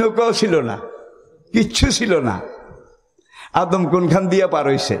 ডিঙি নৌকাও ছিল না, কিচ্ছু ছিল না। আদম কোনখান দিয়া পার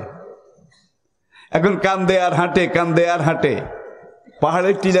হইছে? এখন কান্দে আর হাঁটে, কান্দে আর হাঁটে,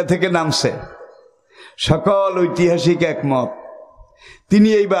 পাহাড়ের টিলা থেকে নামছে। সকল ঐতিহাসিক একমত, তিনি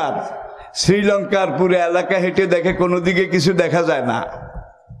এইবার শ্রীলঙ্কার পুরো এলাকা হেঁটে দেখে কোনো দিকে কিছু দেখা যায় না,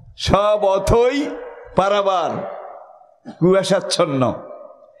 সব অথই পারাবার, কুয়াশাচ্ছন্ন।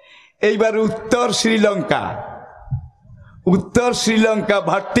 এইবার উত্তর শ্রীলঙ্কা, উত্তর শ্রীলঙ্কা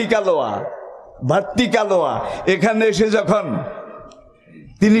ভার্টিকালোয়া, ভার্টিকালোয়া, এখানে এসে যখন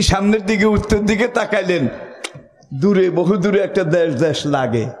তিনি সামনের দিকে উত্তর দিকে তাকাইলেন, দূরে বহু দূরে একটা দেশ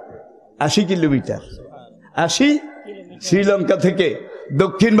লাগে, 80 কিলোমিটার, 80 শ্রীলঙ্কা থেকে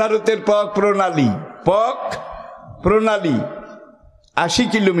দক্ষিণ ভারতের পক প্রণালী 80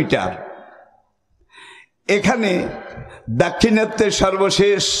 কিলোমিটার। এখানে দাক্ষিণাত্যের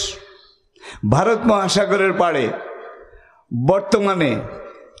সর্বশেষ ভারত মহাসাগরের পাড়ে বর্তমানে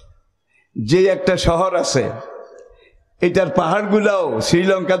যে একটা শহর আছে, এটার পাহাড়গুলাও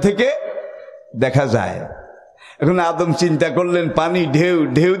শ্রীলঙ্কা থেকে দেখা যায়। এখন আদম চিন্তা করলেন, পানি ঢেউ,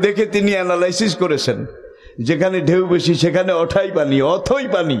 ঢেউ দেখে তিনি অ্যানালাইসিস করেছেন, যেখানে ঢেউ বেশি সেখানে অথই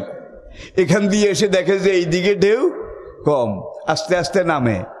পানি। এখান দিয়ে এসে দেখে যে এইদিকে ঢেউ কম, আস্তে আস্তে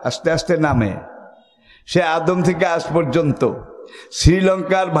নামে, আস্তে আস্তে নামে। সে আদম থেকে আজ পর্যন্ত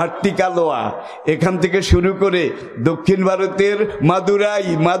শ্রীলঙ্কার ভার্টিকালোয়া, এখান থেকে শুরু করে দক্ষিণ ভারতের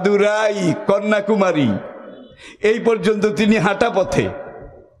মাদুরাই কন্যাকুমারী, এই পর্যন্ত তিনি হাঁটা পথে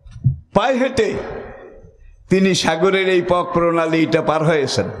পায়ে হেঁটে তিনি সাগরের এই পক প্রণালীটা পার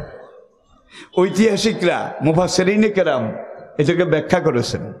হয়েছেন। ঐতিহাসিকরা, মুফাসসিরিনে কেরাম এটাকে ব্যাখ্যা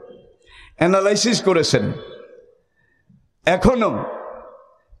করেছেন, অ্যানালাইসিস করেছেন। এখনো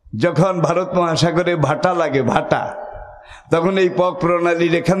যখন ভারত মহাসাগরে ভাটা লাগে, তখন এই পক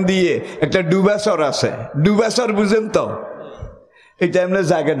প্রণালীর এখান দিয়ে একটা ডুবাচর আছে, ডুবাচর বুঝেন তো? এটা এমনি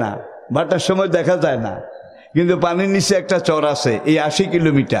জাগে না, ভাটার সময় দেখা যায় না, কিন্তু পানির নিচে একটা চর আছে। এই 80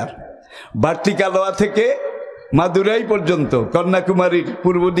 কিলোমিটার ভার্টিকালোয়া থেকে মাদুরাই পর্যন্ত, কন্যাকুমারীর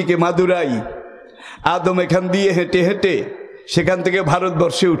পূর্ব দিকে মাদুরাই, আদম এখান দিয়ে হেঁটে হেঁটে সেখান থেকে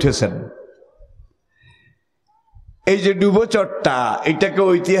ভারতবর্ষে উঠেছেন। এই যে ডুবোচরটা, এটাকে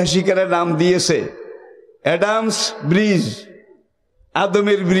ঐতিহাসিকেরা নাম দিয়েছে অ্যাডামস ব্রিজ,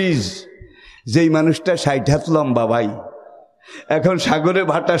 আদমের ব্রিজ। যেই মানুষটা 60 হাত লম্বা ভাই, এখন সাগরে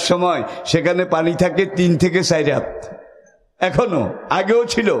ভাটার সময় সেখানে পানি থাকে 3 থেকে 4 হাত, এখনো, আগেও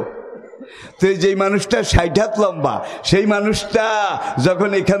ছিল। তো যেই মানুষটা 60 হাত লম্বা, সেই মানুষটা যখন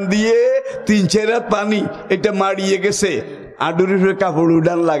এখান দিয়ে 3-4 হাত পানি এটা মাড়িয়ে গেছে, আডুরের কাপড়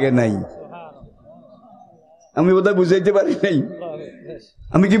উড়ান লাগে নাই। আমি বোধহয় বুঝাইতে পারি নাই,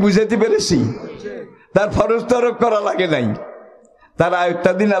 আমি কি বুঝাইতে পেরেছি? তার ফরজ তরক করা লাগে নাই, তার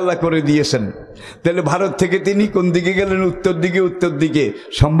আয়ত্তাধীন আল্লাহ করে দিয়েছেন। তাহলে ভারত থেকে তিনি কোন দিকে গেলেন? উত্তর দিকে,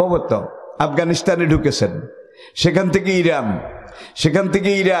 সম্ভবত আফগানিস্তানে ঢুকেছেন, সেখান থেকে ইরান, সেখান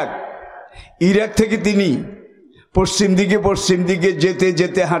থেকে ইরাক থেকে তিনি পশ্চিম দিকে যেতে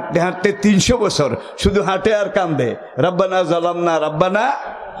যেতে হাঁটতে হাঁটতে 300 বছর শুধু হাঁটে আর কান্দে, রব্বানা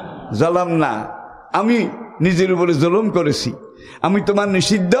জালামনা, আমি নিজের উপরে জুলুম করেছি, আমি তোমার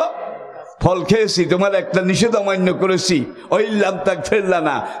নিষিদ্ধ ফল খেয়েছি, তোমার একটা নিষেধ অমান্য করেছি, ওইল্লাম তাগফির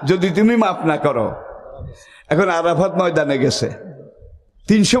লানা, যদি তুমি মাফ না করো। এখন আরাফাত ময়দানে গেছে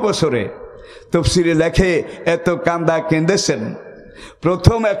 300 বছরে। তাফসীরে লেখে এত কান্দা কেঁদেছেন,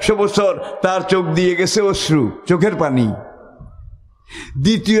 প্রথম 100 বছর তার চোখ দিয়ে গেছে অশ্রু, চোখের পানি।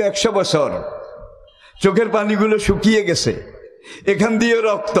 দ্বিতীয় 100 বছর চোখের পানিগুলো শুকিয়ে গেছে, এখান দিয়ে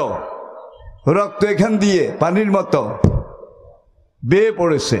রক্ত এখান দিয়ে পানির মতো বেয়ে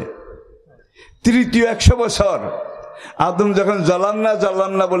পড়েছে। তৃতীয় 100 বছর আদম যখন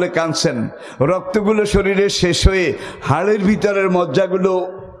জ্বালান্না বলে কাঁদছেন, রক্তগুলো শরীরে শেষ হয়ে হাড়ের ভিতরের মজ্জাগুলো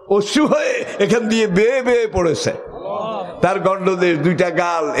অশ্রু হয়ে এখান দিয়ে বেয়ে পড়েছে। তার গন্ডদের 2টা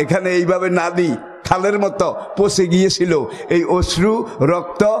গাল এখানে এইভাবে নালি খালের মতো পচে গিয়েছিল, এই অশ্রু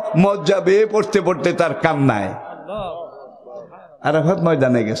রক্ত মজ্জা বেয়ে পড়তে তার কান্নায়। আরাফাত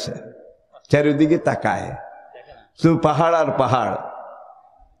ময়দানে গেছে, চারিদিকে তাকায়, তো পাহাড় আর পাহাড়।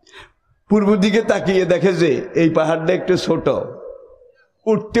 পূর্ব দিকে তাকিয়ে দেখে যে এই পাহাড়টা একটু ছোট,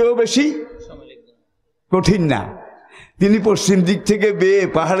 উঠতেও বেশি কঠিন না। তিনি পশ্চিম দিক থেকে বেয়ে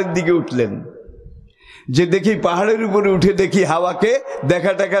পাহাড়ের দিকে উঠলেন, যে দেখি পাহাড়ের উপরে উঠে দেখি হাওয়াকে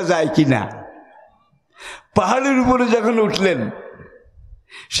দেখা টাকা যায় কিনা। পাহাড়ের উপরে যখন উঠলেন,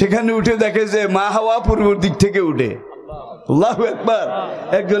 সেখানে উঠে দেখে যে মা হাওয়া পূর্ব দিক থেকে উঠে। আল্লাহু আকবার।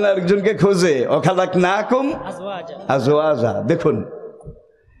 একজন আরেকজনকে খোঁজে, অখালাকনাকুম আজওয়াজা। দেখুন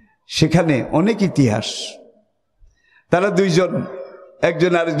সেখানে অনেক ইতিহাস। তারা দুইজন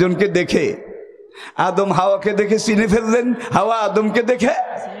একজন আরেকজনকে দেখে, আদম হাওয়াকে দেখে চিনে ফেললেন, হাওয়া আদমকে দেখে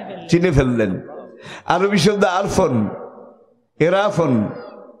চিনে ফেললেন। আরবি শব্দ আরফন, এরাফন,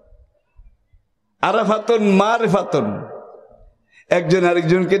 আরাফাতন, মারেফাতন। একজন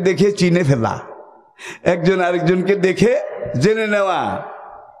আরেকজনকে দেখে চিনে ফেলা, একজন আরেকজনকে দেখে জেনে নেওয়া।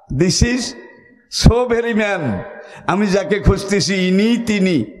 This is so very man, আমি যাকে খুঁজতেছি ইনি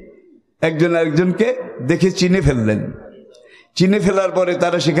তিনি। একজন আরেকজনকে দেখে চিনে ফেললেন। চিনে ফেলার পরে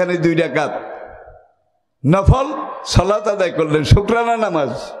তারা সেখানে 2 রাকাত নফল সালাত আদায় করলেন, শুকরানা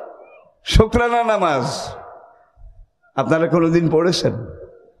নামাজ। শুকরানা নামাজ আপনারা কোনোদিন পড়েছেন?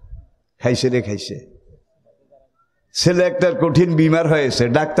 খাইছে রে খাইছে। ছেলে একটার কঠিন বিমার হয়েছে,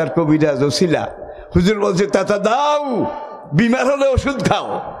 ডাক্তার কবিরাজ ওসিলা হুজুর বলছে তাতা দাও, বিমার হলে ওষুধ খাও,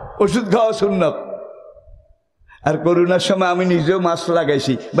 ওষুধ খাওয়া সুন্নত। আর করোনার সময় আমি নিজেও মাস্ক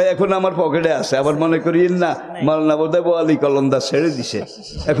লাগাইছি ভাই, এখন আমার পকেটে আছে। আবার মনে করি না মাওলানা বোধহয় বোয়ালি কলমদা ছেড়ে দিছে,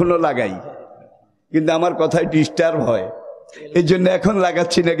 এখনো লাগাই, কিন্তু আমার কথায় ডিস্টার্ব হয়, এই জন্য এখন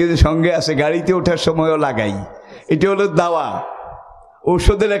লাগাচ্ছি না। কিন্তু সঙ্গে আছে, গাড়িতে ওঠার সময়ও লাগাই। এটা হলো দাওয়া,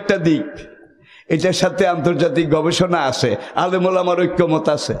 ঔষধের একটা দিক। এটার সাথে আন্তর্জাতিক গবেষণা আছে, আলেম ওলামার ঐক্যমত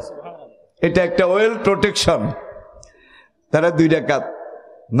আছে। এটা একটা ওয়েল প্রোটেকশন। তারা 2 রাকাত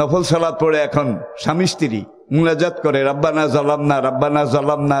নফল সালাত পড়ে এখন স্বামী স্ত্রী মুনাজাত করে, রাব্বানা জালামনা, রাব্বানা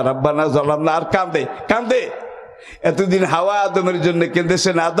জালামনা, রাব্বানা জালামনা। আর কাঁদে কাঁদে। এতদিন হাওয়া আদমের জন্য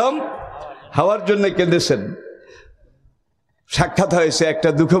কেঁদেছেন, আদম হাওয়ার জন্য কেঁদেছেন। সাক্ষাৎ হয়েছে, একটা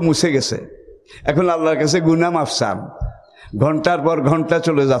দুঃখ মুছে গেছে। এখন আল্লাহর কাছে গুনাহ মাফ চান। ঘন্টার পর ঘন্টা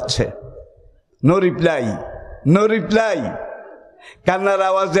চলে যাচ্ছে, নো রিপ্লাই, নো রিপ্লাই। কান্নার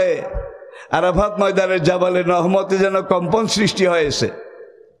আওয়াজে আরাফাত ময়দানের জাবালে নহমতে যেন কম্পন সৃষ্টি হয়েছে।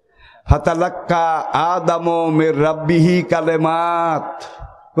 ফাতালাক্কা আদামু মির রাব্বিহি কালেমাত,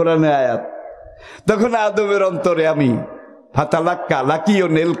 কোরআনে আয়াত। তখন আদমের অন্তরে আমি ফাতালাক্কা,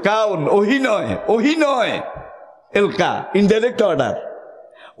 লাকিউন, এলকাউন, ওহি নয়, ওহি নয়, এলকা ইনডাইরেক্ট অর্ডার।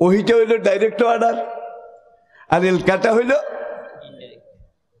 ওহিটা হইল ডাইরেক্ট অর্ডার, আর এলকাটা হইল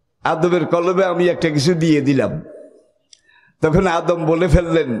আদমের কলবে আমি একটা কিছু দিয়ে দিলাম। তখন আদম বলে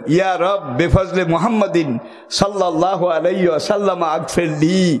ফেললেন, ইয়া রব বেফজলে মুহাম্মাদিন সাল্লাল্লাহু আলাইহি ওয়াসাল্লাম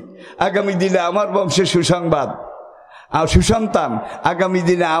আগফিরলি। আগামী দিনে আমার বংশের সুসংবাদ আর সুসন্তান, আগামী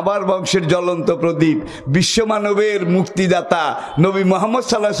দিনে আমার বংশের জ্বলন্ত প্রদীপ, বিশ্বমানবের মুক্তিদাতা নবী মুহাম্মদ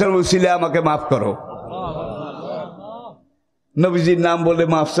সাল্লাল্লাহু আলাইহি ওয়াসাল্লাম উসিলে আমাকে মাফ করো। নবীজির নাম বলে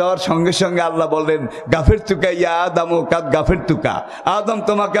মাফ চাওয়ার সঙ্গে সঙ্গে আল্লাহ বলেন, গাফের তুকা ইয়া আদম, কাদ গাফের তুকা, আদম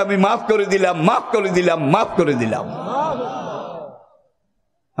তোমাকে আমি মাফ করে দিলাম, মাফ করে দিলাম, মাফ করে দিলাম।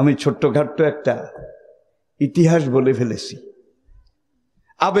 আমি ছোট্টখাট্ট একটা ইতিহাস বলে ফেলেছি,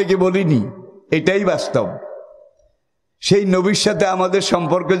 আবেগে বলিনি, এটাই বাস্তব। সেই নবীর সাথে আমাদের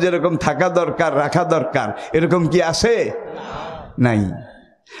সম্পর্ক যেরকম থাকা দরকার, রাখা দরকার, এরকম কি আছে? নাই।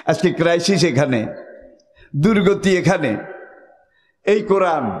 আজকে ক্রাইসিস এখানে, দুর্গতি এখানে। এই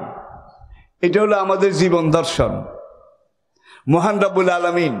কোরআন, এটা হলো আমাদের জীবন দর্শন। মহান রব্বুল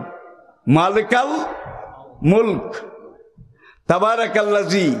আলামিন মালিকাল মুলক,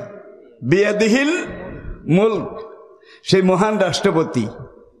 তাবারাকাল্লাযী বিয়াদিহিল মুলক, সেই মহান রাষ্ট্রপতি,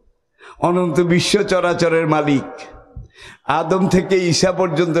 অনন্ত বিশ্ব চরাচরের মালিক। আদম থেকে ঈসা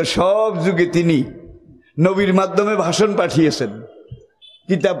পর্যন্ত সব যুগে তিনি নবীর মাধ্যমে ভাষণ পাঠিয়েছেন,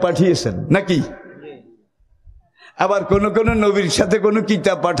 কিতাব পাঠিয়েছেন নাকি? আবার কোন কোন নবীর সাথে কোনো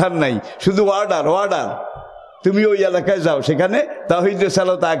কিতাব পাঠান নাই, শুধু অর্ডার, অর্ডার, তুমি ওই এলাকায় যাও, সেখানে তাওহীদ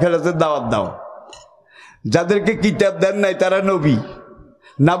রিসালাত আখিরাতের দাওয়াত দাও। যাদেরকে কিতাব দেন নাই তারা নবী।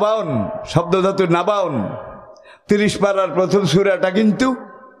 নাবাউন শব্দধাতু নাবাউন, 30 পারার প্রথম সূরাটা কিন্তু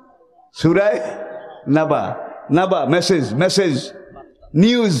সূরায়ে নাবা। নাবা মেসেজ, মেসেজ,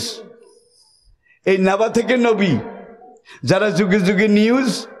 নিউজ। এই নাবা থেকে নবী, যারা যুগে যুগে নিউজ,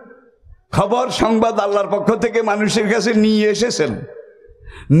 খবর, সংবাদ আল্লাহর পক্ষ থেকে মানুষের কাছে নিয়ে এসেছেন,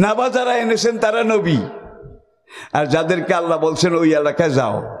 নাবা যারা এনেছেন তারা নবী। আর যাদেরকে আল্লাহ বলছেন ওই এলাকায়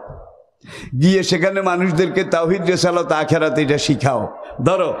যাও, গিয়ে সেখানে মানুষদেরকে তাওহীদ রিসালাত আখিরাত এটা শিখাও।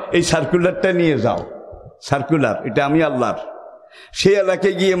 ধরো এই সার্কুলারটা নিয়ে যাও, সার্কুলার, এটা আমি আল্লাহর। সেই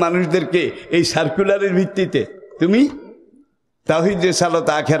এলাকায় গিয়ে মানুষদেরকে এই সার্কুলারের ভিত্তিতে তুমি তাওহীদ রিসালাত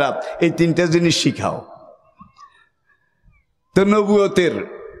আখিরাত এই 3টা জিনিস শিখাও। তো নবুয়তের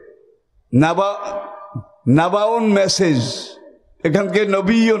নাবাউন মেসেজ, এখানকে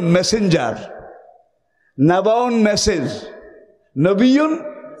নবীন মেসেঞ্জার, নাবাউন মেসেজ, নবীন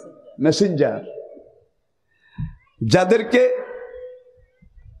মেসেঞ্জার, যাদেরকে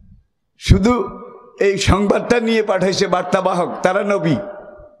শুধু এই সংবাদটা নিয়ে পাঠাইছে বার্তাবাহক, তারা নবী।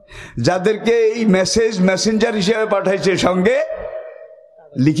 যাদেরকে এই মেসেঞ্জার হিসেবে পাঠাইছে, সঙ্গে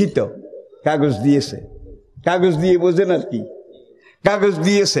লিখিত কাগজ দিয়েছে। কাগজ দিয়ে বোঝেন আর কি, কাগজ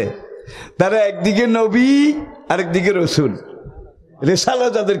দিয়েছে। তারা একদিকে নবী, আরেকদিকে রসুল। রেসালা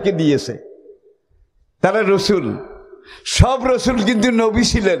যাদেরকে দিয়েছে তারা রসুল। সব রসুল কিন্তু নবী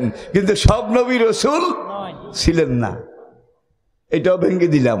ছিলেন, কিন্তু সব নবী রসুল ছিলেন না। এটাও ভেঙে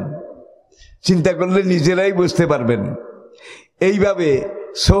দিলাম, চিন্তা করলে নিজেরাই বুঝতে পারবেন। এইভাবে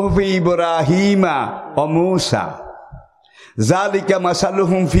সোহফি ইব্রাহিমা ও মূসা যালিকা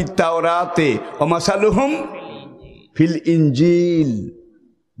মাসালুহুম ফিত তাওরাতে ও মাসালুহুম ফিল ইনজিল।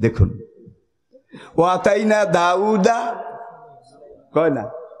 দেখুন, ওয়াতাইনা দাউদা, কয় না,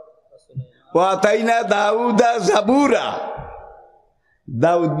 ওয়াতাইনা দাউদা জাবুরা।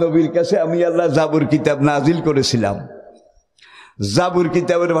 দাউদ নবীর কাছে আমি আল্লাহ জাবুর কিতাব নাজিল করেছিলাম। জাবুর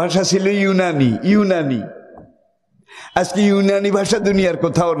কিতাবের ভাষা ছিল ইউনানি। আজকে ইউনানি ভাষা দুনিয়ার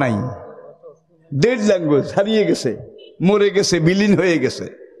কোথাও নাই। ডেড ল্যাঙ্গুয়েজ, হারিয়ে গেছে, মরে গেছে, বিলীন হয়ে গেছে।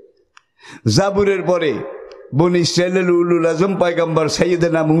 জাবুরের পরে বনি ইসরাইলের উলুল আজম পয়গম্বর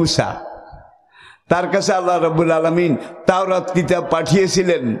সাইয়েদনা মূসা, তার কাছে আল্লাহ রাব্বুল আলামিন তাওরাত কিতাব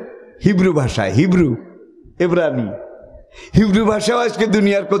পাঠিয়েছিলেন হিব্রু ভাষায়, এব্রানি। হিব্রু ভাষাও আজকে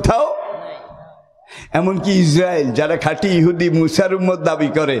দুনিয়ার কোথাও, এমনকি ইসরায়েল যারা খাঁটি ইহুদি মূসার উম্মত দাবি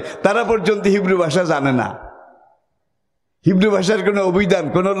করে, তারা পর্যন্ত হিব্রু ভাষা জানে না। হিব্রু ভাষার কোনো অভিধান,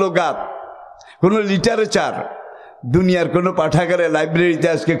 কোনো লোগাত, কোনো লিটারেচার দুনিয়ার কোনো পাঠাগারে, লাইব্রেরিতে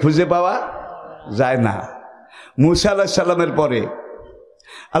আজকে খুঁজে পাওয়া যায় না। মূসা আলাইহিস সালামের পরে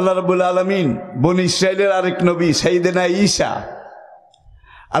আল্লাহ রাব্বুল আলামিন বনি ইসরাইলের আরেক নবী সাইয়েদনা ঈসা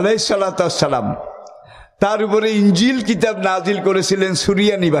আলাইহিস সালাতু ওয়াস সালাম, তার উপরে ইনজিল কিতাব নাজিল করেছিলেন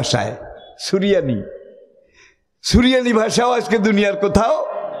সুরিয়ানি ভাষায়। সুরিয়ানি ভাষাও আজকে দুনিয়ার কোথাও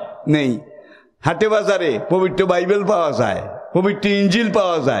নেই। হাটে বাজারে পবিত্র বাইবেল পাওয়া যায়, পবিত্র ইনজিল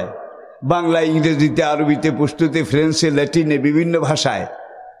পাওয়া যায়, বাংলা, ইংরেজিতে, আরবিতে, পশতুতে, ফ্রেঞ্চে, ল্যাটিনে, বিভিন্ন ভাষায়।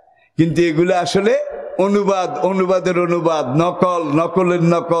 কিন্তু এগুলো আসলে অনুবাদের অনুবাদ, নকলের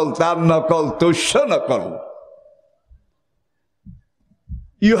নকল, তার নকল, তস্য নকল।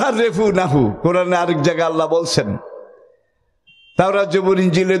 ইউহাররিফু নাহু, কোরআনে আরেক জায়গায় আল্লাহ বলছেন, তাওরাত জবুর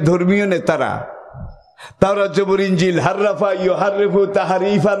ইনজিলের ধর্মীয় নেতারা, তাওরাত জবুর ইনজিল হাররাফা ইউহাররিফু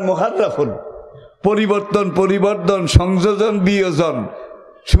তাহরিফান মুহাররাফুন, পরিবর্তন, সংযোজন, বিয়োজন,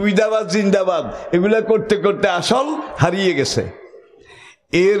 সুবিধাবাদ, জিন্দাবাদ, এগুলা করতে করতে আসল হারিয়ে গেছে।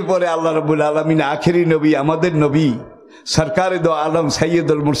 এরপরে আল্লাহ রাব্বুল আলামিন আখেরি নবী, আমাদের নবী সরকারে দো আলম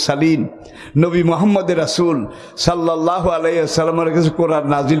সাইয়্যিদুল মুরসালিন নবী মুহাম্মদ রাসূল সাল্লাল্লাহু আলাইহি ওয়াসাল্লামের কাছে কোরআন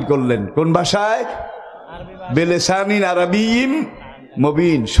নাজিল করলেন। কোন ভাষায়? বেলেসানিন আরবিয়িন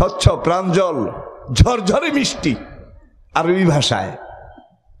মুবিন, স্বচ্ছ, প্রাঞ্জল, ঝরঝরে মিষ্টি আরবি ভাষায়।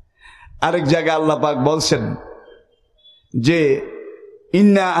 আরেক জায়গায় আল্লাহ পাক বলছেন যে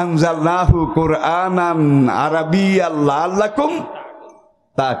ইন্না আনজালনাহু কুরআনান আরাবিয়্যান লাআল্লাকুম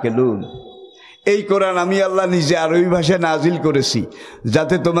তাকিলুন। এই কোরআন আমি আল্লাহ নিজে আরবি ভাষায় নাজিল করেছি,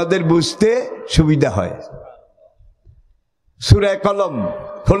 যাতে তোমাদের বুঝতে সুবিধা হয়। সূরা কলম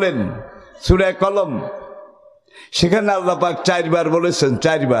খোলেন, সূরা কলম, সেখানে আল্লাহ পাক 4 বার বলেছেন,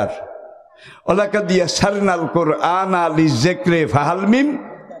 4 বার, ওয়ালাকাদ ইয়াসসারনাল কুরআনা লিযিকরি ফাহাল মিন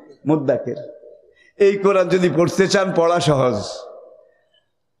মুদ্দাকির। এই কোরআন যদি পড়তে চান, পড়া সহজ।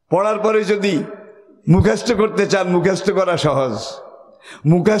 পড়ার পরে যদি মুখস্থ করতে চান, মুখস্থ করা সহজ।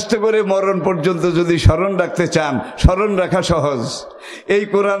 মুখস্থ করে মরণ পর্যন্ত যদি স্মরণ রাখতে চান, স্মরণ রাখা সহজ। এই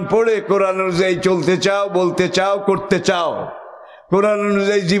কোরআন পড়ে কোরআন অনুযায়ী চলতে চাও, বলতে চাও, করতে চাও, কোরআন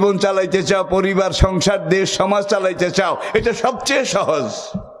অনুযায়ী জীবন চালাইতে চাও, পরিবার, সংসার, দেশ, সমাজ চালাইতে চাও, এটা সবচেয়ে সহজ।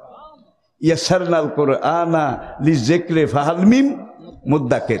 ইয়াসসারনাল কুরআনা লিযিকরি ফাহাল মিন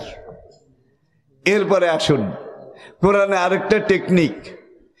মুদ্দাকির। এরপরে আসুন, কোরআনে আরেকটা টেকনিক।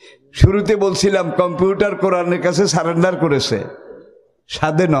 শুরুতে বলছিলাম কম্পিউটার কোরআনের কাছে সারেন্ডার করেছে,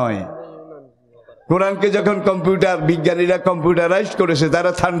 সাদে নয়। কোরআনকে যখন বিজ্ঞানীরা কম্পিউটারাইজ করেছে,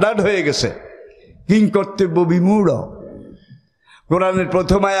 তারা থান্ডার্ড হয়ে গেছে, কিং কর্তব্য বিমূঢ়। কোরআনের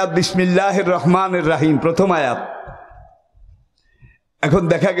প্রথম আয়াত বিসমিল্লাহির রহমানির রহিম, প্রথম আয়াত। এখন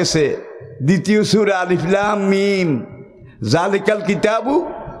দেখা গেছে দ্বিতীয় সূরা আলিফ লাম মিম যালিকাল কিতাবু,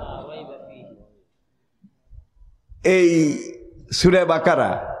 এই সূরা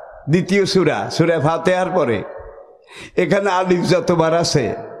বাকারা দ্বিতীয় সূরা, সূরা ফাতিহার পরে এখানে আলিফ যতবার আছে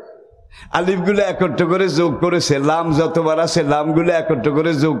আলিফগুলো একত্র করে যোগ করেছে, লাম যতবার আছে লামগুলো একত্র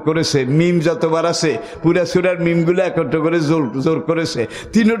করে যোগ করেছে, মিম যতবার আছে পুরা সূরার মিমগুলো একত্র করে জোর করেছে,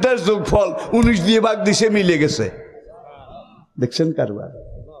 তিনটার যোগফল 19 দিয়ে ভাগ দিছে, মিলে গেছে। দেখছেন কারবার?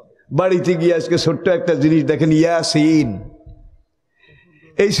 বাড়িতে গিয়ে আজকে ছোট্ট একটা জিনিস দেখেন, ইয়াসিন,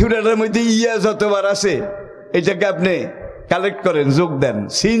 এই সূরাটার মধ্যে ইয়া যতবার আছে এটাকে আপনি কালেক্ট করেন, যোগ দেন।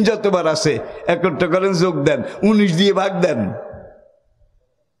 সিন যতবার আছে একত্র করেন, যোগ দেন, 19 দিয়ে ভাগ দেন,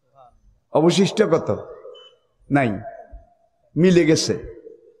 অবশিষ্ট কত? নাই, মিলে গেছে।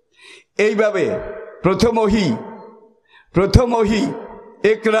 এইভাবে প্রথম ওহী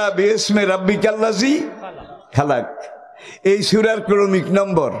ইকরা বিইসমি রাব্বিকাল্লাযী খালাক, এই সূরার ক্রমিক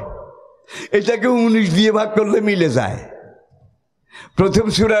নম্বর, এটাকে 19 দিয়ে ভাগ করলে মিলে যায়। প্রথম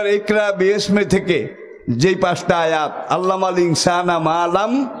সূরার ইকরা বিইসমি থেকে যেই 5টা আয়াত, আল্লামাল ইনসানা মা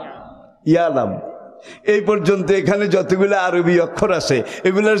লাম ইয়ালাম, এই পর্যন্ত এখানে যতগুলো আরবি অক্ষর আছে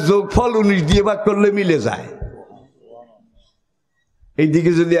এগুলোর যোগফল 19 দিয়ে ভাগ করলে মিলে যায়।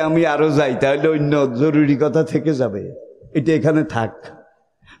 এইদিকে যদি আমি আরো যাই তাহলে অন্য জরুরি কথা থেকে যাবে, এটা এখানে থাক।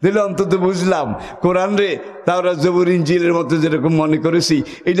 তাহলে অন্তত বুঝলাম কোরআন রে তাওরাত জবুর ইনজিলের মতো যেরকম মনে করেছি,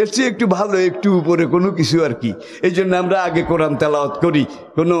 এটার চেয়ে একটু ভালো, একটু উপরে কোনো কিছু আর কি। এই জন্য আমরা আগে কোরআন তেলাওয়াত করি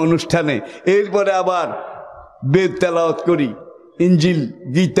কোনো অনুষ্ঠানে, এরপরে আবার বেদ তেলাওয়াত করি, ইনজিল,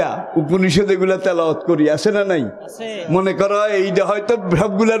 গীতা, উপনিষদ এগুলা তেলাওয়াত করি, আছে না নাই? মনে করো এইটা হয়তো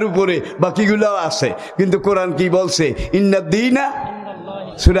সবগুলার উপরে, বাকিগুলাও আছে, কিন্তু কোরআন কি বলছে? ইন্নাদ্দীনা,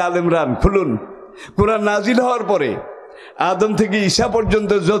 সূরা আল ইমরান খুলুন। কোরআন নাজিল হওয়ার পরে আদম থেকে ঈসা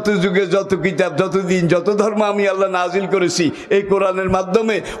পর্যন্ত যত যুগে, যত কিতাব, যত দিন, যত ধর্ম আমি আল্লাহ নাজিল করেছি, এই কোরআনের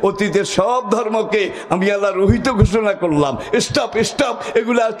মাধ্যমে অতীতের সব ধর্মকে আমি আল্লাহ রহিত ঘোষণা করলাম। স্টপ,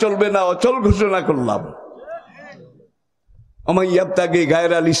 এগুলা চলবে না, অচল ঘোষণা করলাম। আমার ইয়াবতাগি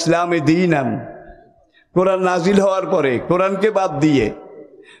গায়রাল ইসলামে দীনান, কোরআন নাজিল হওয়ার পরে কোরআনকে বাদ দিয়ে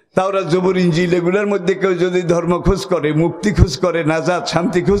তাওরাত জবুর ইনজিল এগুলোর মধ্যে কেউ যদি ধর্ম খোঁজ করে, মুক্তি খোঁজ করে, নাজাত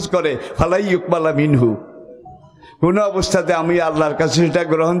শান্তি খোঁজ করে, ফালাই ইউকবালা মিনহু, কোন অবস্থাতে আমি আল্লাহর কাছে সেটা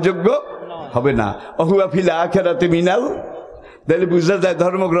গ্রহণযোগ্য হবে না। অহুয়া ফিল আখিরাতি মিনাল, তাহলে বুঝা যায়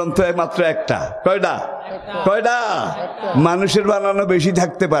ধর্মগ্রন্থ মাত্র একটা। কয়টা? মানুষের বানানো বেশি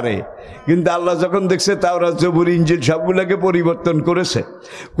থাকতে পারে, কিন্তু আল্লাহ যখন দেখছে তাওরাত জবুর ইনজিল সবগুলোকে পরিবর্তন করেছে,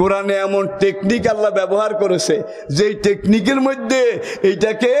 কোরআনে এমন টেকনিক আল্লাহ ব্যবহার করেছে যেই টেকনিকের মধ্যে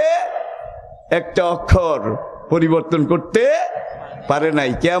এইটাকে একটা অক্ষর পরিবর্তন করতে পারে নাই,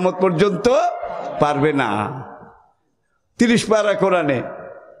 কিয়ামত পর্যন্ত পারবে না। 30 পারা কোরআনে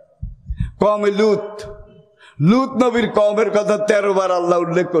কওমে লুত নবীর কওমের কথা 13 বার আল্লাহ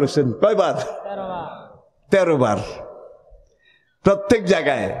উল্লেখ করেছেন। কয়বার? 13 বার। প্রত্যেক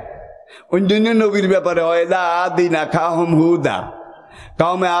জায়গায় অন্যান্য নবীর ব্যাপারে, ওয়াইলা আদিন আখাহুম হুদা,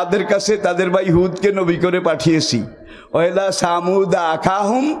 কওমে আদের কাছে তাদের ভাই হুদকে নবী করে পাঠিয়েছি। ওয়াইলা সামুদা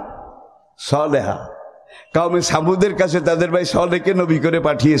আখাহুম সালেহা, কওমে সামুদের কাছে তাদের ভাই সালেহকে নবী করে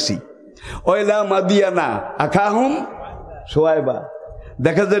পাঠিয়েছি। ওয়াইলা মাদিয়ানা আখাহুম সোয়াইবা,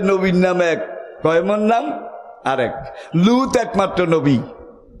 দেখা যায় নবীর নাম এক, কয়মন নাম আরেক। লুত একমাত্র নবী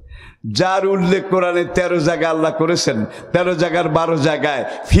যার উল্লেখ কোরআনে 13 জায়গায় আল্লাহ করেছেন। 13 জায়গার 12 জায়গায়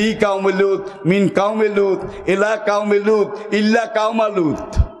ফি কাউমে লুত, মিন কাউমে লুত, ইলা কাউমে লুত, ইল্লা কাউমা লুত।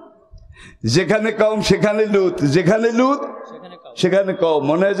 যেখানে কওম সেখানে লুত, যেখানে লুত সেখানে কওম।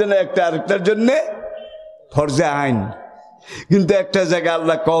 মনে হয় যেন একটা আরেকটার জন্য ফরজে আইন, কিন্তু একটা জায়গায়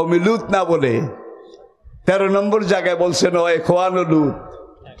আল্লাহ কওমে লুত না বলে 13 নম্বর জায়গায় বলছেন ও এখওয়ানো লুত।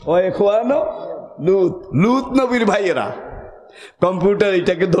 লুত নবীর ভাইয়েরা। কম্পিউটার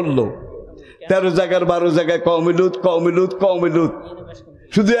এটাকে ধরলো, 13 জায়গার 12 জায়গায় কওমে লুত।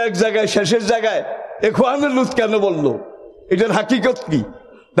 শুধু এক জায়গায়, শেষের জায়গায় এখওয়ানো লুত কেন বললো? এটার হাকিকত কি?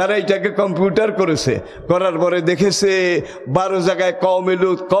 তারা এটাকে কম্পিউটার করেছে, করার পরে দেখেছে 12 জায়গায় কওমে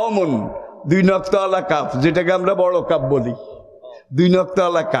লুত কমন 2 নক্তাওয়ালা কাপ, যেটাকে আমরা বড় কাপ বলি, 2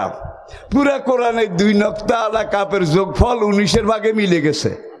 নক্তাওয়ালা কাপ। পুরা কোরআনে 2 নক্তাওয়ালা কাপের যোগফল 19-এর ভাগে মিলে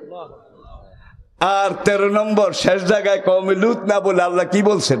গেছে। আর 13 নম্বর শেষ জায়গায় কওমে লুত না বলে আল্লাহ কি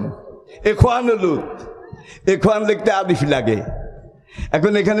বলছেন? এখওয়ানো লুত। এখওয়ান লিখতে আলিফ লাগে।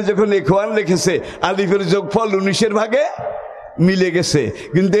 এখন এখানে যখন এখওয়ান লিখেছে, আলিফের যোগফল 19-এর ভাগে মিলে গেছে,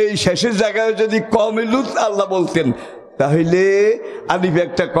 কিন্তু এই শেষের জায়গায় যদি কওমে লুত আল্লাহ বলতেন তাহলে আলিফ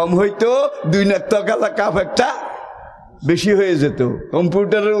একটা কম হইতো, 2 নক্তাওয়ালা কাপ একটা বেশি হয়ে যেত,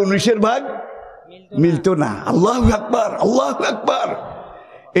 কম্পিউটারের 19-এর ভাগ মিলতো না। আল্লাহু আকবার, আল্লাহু আকবার।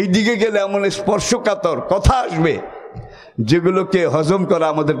 এই দিকে গেলে এমন স্পর্শকাতর কথা আসবে যেগুলোকে হজম করা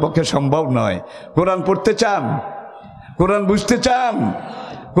আমাদের পক্ষে সম্ভব নয়। কোরআন পড়তে চান, কোরআন বুঝতে চান,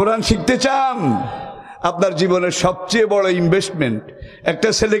 কোরআন শিখতে চান, আপনার জীবনের সবচেয়ে বড় ইনভেস্টমেন্ট একটা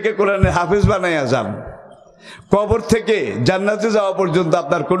ছেলেকে কোরআনের হাফেজ বানাইয়া যান। কবর থেকে জান্নাতে যাওয়া পর্যন্ত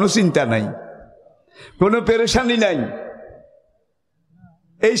আপনার কোনো চিন্তা নাই, কোনো পেরেশানি নাই।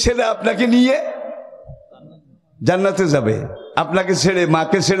 এই ছেলে আপনাকে নিয়ে জান্নাতে যাবে, আপনাকে ছেড়ে,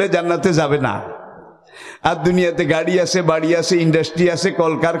 মাকে ছেড়ে জান্নাতে যাবে না। আর দুনিয়াতে গাড়ি আছে, বাড়ি আছে, ইন্ডাস্ট্রি আছে,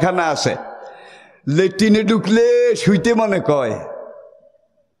 কলকারখানা আছে। লেট্রিনে ঢুকলে শুইতে মনে কয়।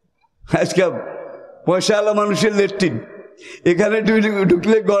 আজকে পয়সাওয়ালা মানুষের লেট্রিন, এখানে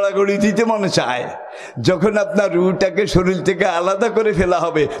ঢুকলে গড়াগড়ি দিতে মনে চায়। যখন আপনার রুহটাকে শরীর থেকে আলাদা করে ফেলা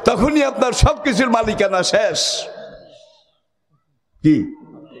হবে, তখনই আপনার সবকিছুর মালিকানা শেষ। কি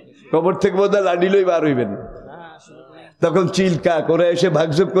কবর থেকে বোধহয় লাডিলই বার হইবেন, তখন চিল্কা করে এসে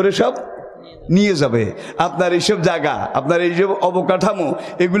ভাগযোগ করে সব নিয়ে যাবে। আপনার এইসব জায়গা, আপনার এইসব অবকাঠামো,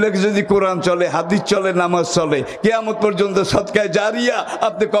 এগুলোকে যদি কোরআন চলে, হাদিস চলে, নামাজ চলে, কিয়ামত পর্যন্ত সদকায়ে জারিয়া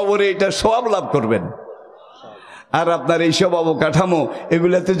আপনি কবরে এটা সওয়াব লাভ করবেন। আর আপনার এইসব অবকাঠামো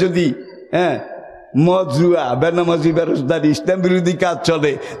এগুলাতে যদি মদ, জুয়া, বেনামাজি, বেরোজগারি, ইসলাম বিরোধী কাজ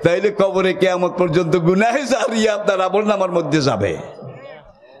চলে, তাইলে কবরে কিয়ামত পর্যন্ত গুনাহে জারিয়া আপনার আমলনামার মধ্যে যাবে।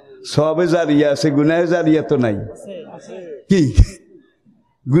 সওয়াবে জারিয়া আছে, গুনাহে জারিয়া তো নাই। কি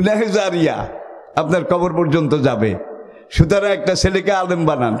গুনাহে জারিয়া আপনার কবর পর্যন্ত যাবে। সুতরাং একটা ছেলেকে আলেম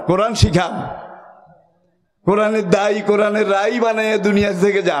বানান, কোরআন শিখান, কোরআনের দায়ী, কোরআনের রাই বানিয়ে দুনিয়া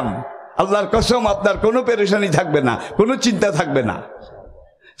থেকে যান। আল্লাহর কসম আপনার কোনো পেরেশানি থাকবে না, কোনো চিন্তা থাকবে না।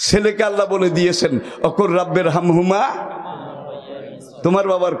 ছেলেকে আল্লাহ বলে দিয়েছেন, অকুর রাব্বের হামহুমা, তোমার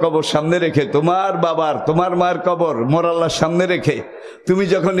বাবার কবর সামনে রেখে, তোমার বাবার, তোমার মায়ের কবর মোরাল্লার সামনে রেখে তুমি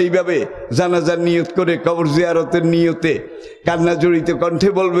যখন এইভাবে জানাজার নিয়ত করে, কবর জিয়ারতের নিয়তে কান্না জড়িত কণ্ঠে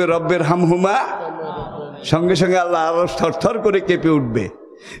বলবে রব্বের হামহুমা, সঙ্গে সঙ্গে আল্লাহ আরো থরথর করে কেঁপে উঠবে।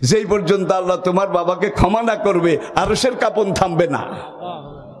 যেই পর্যন্ত আল্লাহ তোমার বাবাকে ক্ষমা না করবে, আরশের কাঁপন থামবে না।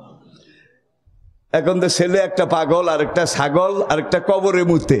 এখন তো ছেলে একটা পাগল, আর একটা ছাগল, আর একটা কবরে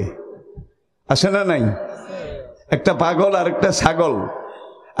মুতে, আসে না নাই? একটা পাগল, আর একটা ছাগল,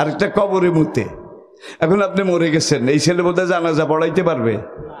 আর একটা কবরে মুতে। এখন আপনি মরে গেছেন, এই ছেলে বোধহয় জানাজা পড়াইতে পারবে?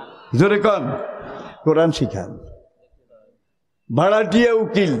 জোরে কন। কোরআন শিখান। ভাড়াটিয়া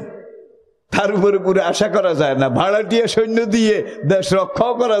উকিল, তার উপরে পুরো আশা করা যায় না। ভাড়াটিয়া সৈন্য দিয়ে দেশ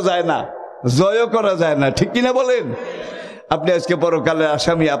রক্ষাও করা যায় না, জয়ও করা যায় না, ঠিক কিনা বলেন? আপনি আজকে পরকালের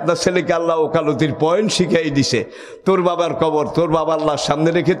আসামি। আপনার ছেলেকে আল্লাহ ওকালতির পয়েন্ট শিখাই দিছে। তোর বাবার কবর তোর বাবার লাশ সামনে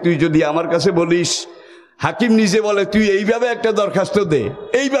রেখে তুই যদি আমার কাছে বলিস, হাকিম নিজে বলে তুই এইভাবে একটা দরখাস্ত দে,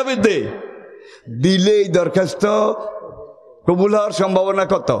 এইভাবে দে, দিলে এই দরখাস্ত কবুল হওয়ার সম্ভাবনা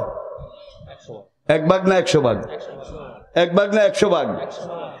কত? 1 ভাগ না 100 ভাগ? 1 ভাগ না 100 ভাগ?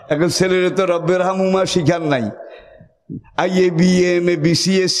 এখন ছেলের তো রব্বের হামহুমা শিখান নাই। IA, BA, MA,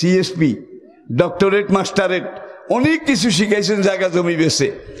 BCA, CSP, doctorate, মাস্টারেট, অনেক কিছু শিখাইছেন জায়গা জমি বেছে।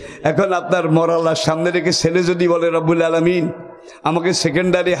 এখন আপনার মরাল্লার সামনে রেখে ছেলে যদি বলে রব্বুল আলামিন আমাকে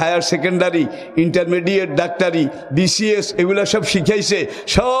সেকেন্ডারি, হায়ার সেকেন্ডারি, ইন্টারমিডিয়েট, ডাক্তারি, BCS এগুলা সব শিখাইছে,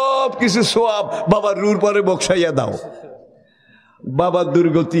 সব কিছু সোয়াব বাবার রুর পরে বকসাইয়া দাও। বাবার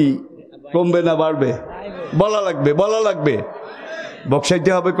দুর্গতি কমবে না বাড়বে? বলা লাগবে, বলা লাগবে।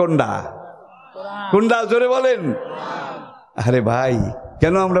 বকসাইতে হবে কোনটা? কোনটা জোরে বলেন। আরে ভাই,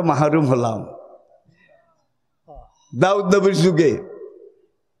 কেন আমরা মাহরুম হলাম? দাউদ নবীর যুগে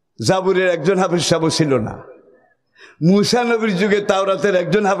জাবুরের একজন হাফেজ সাহেব ছিল না। মুসা নবীর যুগে তাওরাতের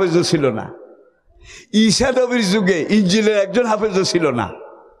একজন হাফেজও ছিল না। ঈসা নবীর যুগে ইনজিলের একজন হাফেজও ছিল না।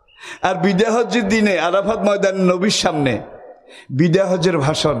 আর বিদায় হজ্জের দিনে আরাফাত ময়দান নবীর সামনে বিদায় হজ্জের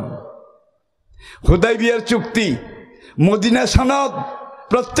ভাষণ, হুদাইবিয়ার চুক্তি, মদিনা সনদ,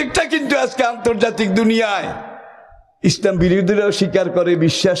 প্রত্যেকটা কিন্তু আজকে আন্তর্জাতিক দুনিয়ায় ইসলাম বিরোধীরাও স্বীকার করে,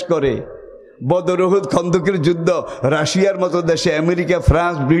 বিশ্বাস করে। বদর, উহুদ, খন্দকের যুদ্ধ রাশিয়ার মতো দেশে, আমেরিকা,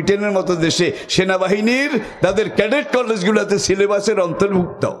 ফ্রান্স, ব্রিটেনের মতো দেশে সেনাবাহিনীর তাদের ক্যাডেট কলেজগুলোতে সিলেবাসের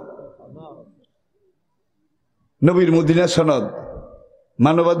অন্তর্ভুক্ত। নবীর মদিনা সনদ,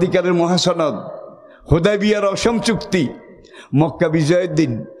 মানবাধিকারের মহাসনদ, হুদাইবিয়ার অসম চুক্তি। মক্কা বিজয়ের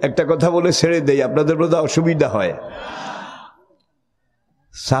দিন একটা কথা বলে ছেড়ে দেই, আপনাদের বোধহয় অসুবিধা হয়।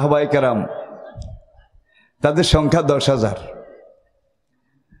 সাহাবায়ে কেরাম, তাদের সংখ্যা 10,000।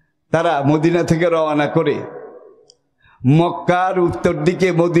 তারা মদিনা থেকে রওনা করে মক্কার উত্তর দিকে,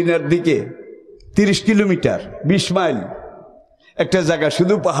 মদিনার দিকে 30 কিলোমিটার, 20 মাইল একটা জায়গা,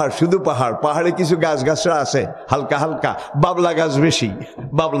 শুধু পাহাড়, শুধু পাহাড়। পাহাড়ে কিছু গাছ গাছরা আছে হালকা হালকা, বাবলা গাছ বেশি,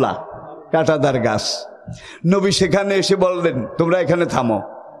 বাবলা কাঁটাদার গাছ। নবী সেখানে এসে বললেন তোমরা এখানে থামো,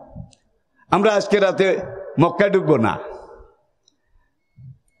 আমরা আজকে রাতে মক্কা ঢুকবো না।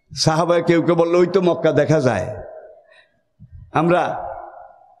 সাহাবায়ে কেউ কেউ বললো ওই তো মক্কা দেখা যায়, আমরা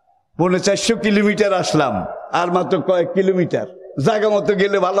 450 কিলোমিটার আসলাম, আর মাত্র কয়েক কিলোমিটার, জায়গা মতো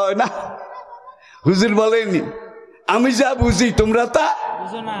গেলে ভালো হয় না? হুজুর বলেন আমি যা বুঝি তোমরা তা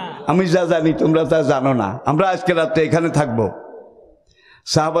আমি যা জানি তোমরা তা জানো না। আমরা আজকে রাতে এখানে থাকবো।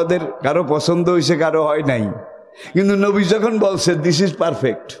 সাহাবাদের কারো পছন্দ হয়েছে, কারো হয় নাই, কিন্তু নবী যখন বলছে দিস ইজ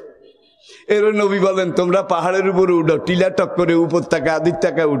পারফেক্ট, এর নবী বলেন তোমরা পাহাড়ের উপরে উঠো, টিলা টক করে উপত্যকা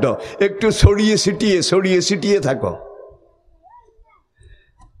আদিত্যকা উঠো, একটু ছড়িয়ে ছিটিয়ে থাকো,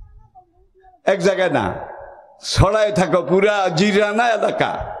 এক জায়গায় না, ছড়ায় থাকো পুরা জিরানা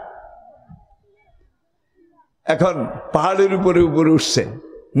এলাকা। এখন পাহাড়ের উপরে উঠছে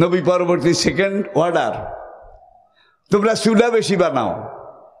নবী। পরবর্তী সেকেন্ড অর্ডার, তোমরা চুলা বেশি বানাও,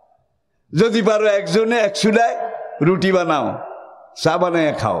 যদি পারো একজনে এক চুলায় রুটি বানাও, চা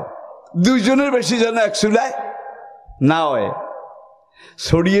বানায় খাও, দুইজনের বেশি যেন এক চুলায় না হয়,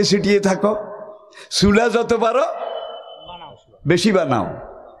 ছড়িয়ে ছিটিয়ে থাকো, চুলা যত পারো বেশি বানাও।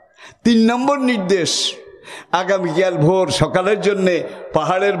 3 নম্বর নির্দেশ, আগামীকাল ভোর সকালের জন্যে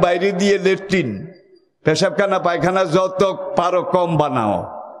পাহাড়ের বাইরে দিয়ে লেট্রিন, পেশাবখানা, পায়খানা যত পারো কম বানাও।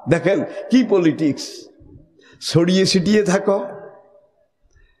 দেখেন কি পলিটিক্স, ছড়িয়ে ছিটিয়ে থাকো,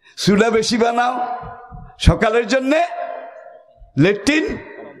 চুলা বেশি বানাও, সকালের জন্যে লেট্রিন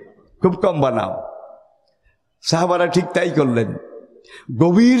খুব কম বানাও। সাহাবারা ঠিক তাই করলেন।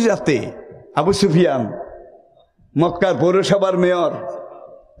 গভীর রাতে আবু সুফিয়ান, মক্কার পৌরসভার মেয়র,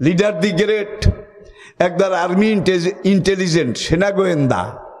 লিডার দি গ্রেট, একদার আর্মি ইন্টেলিজেন্ট, সেনা গোয়েন্দা,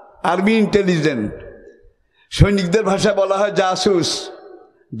 আর্মি ইন্টেলিজেন্ট, সৈনিকদের ভাষা বলা হয়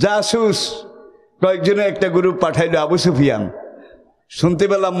জাসুস, কয়েকজনে একটা গ্রুপ পাঠাইল আবু সুফিয়ান। শুনতে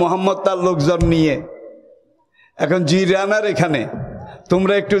পেলাম মোহাম্মদ তার লোকজন নিয়ে এখন জিরানার এখানে,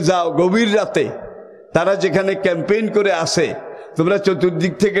 তোমরা একটু যাও গভীর রাতে, তারা যেখানে ক্যাম্পেইন করে আসে, তোমরা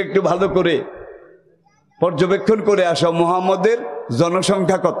চতুর্দিক থেকে একটু ভালো করে পর্যবেক্ষণ করে আসো মোহাম্মদের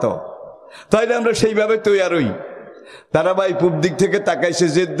জনসংখ্যা কত, তাইলে আমরা সেইভাবে তৈরি হই। তারা ভাই পূব দিক থেকে তাকাইছে,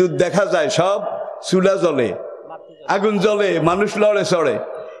 যে দূর দেখা যায় সব চুলা জ্বলে, আগুন জ্বলে, মানুষ লড়ে চড়ে,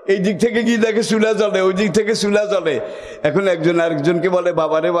 এই দিক থেকে গিয়ে দেখে চুলা জ্বলে, ওই দিক থেকে চুলা জ্বলে। এখন একজন আরেকজনকে বলে,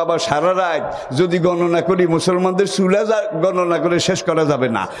 বাবারে বাবা, সারা রাত যদি গণনা করি মুসলমানদের চুলা গণনা করে শেষ করা যাবে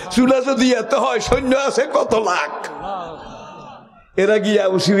না, চুলা যদি এত হয় সৈন্য আছে কত লাখ। এরা গিয়ে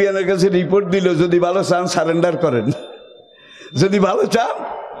আবু সুফিয়ানের কাছে রিপোর্ট দিল, যদি ভালো চান সারেন্ডার করেন, যদি ভালো চান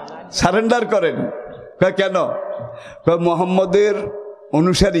সারেন্ডার করেন। কেন? মোহাম্মদের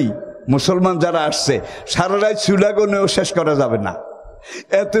অনুসারী মুসলমান যারা আসছে, সারা রাত চুলা গনেও শেষ করা যাবে না,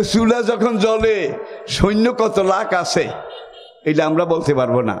 এত চুলা যখন জ্বলে সৈন্য কত লাখ আছে এটা আমরা বলতে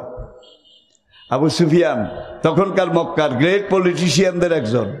পারবো না। আবু সুফিয়ান তখনকার মক্কার গ্রেট পলিটিশিয়ানদের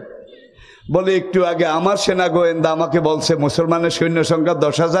একজন, বলে একটু আগে আমার সেনা গোয়েন্দা আমাকে বলছে মুসলমানের সৈন্য সংখ্যা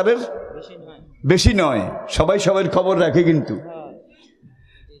 10,000-এর বেশি নয়, সবাই সবার খবর রাখে। কিন্তু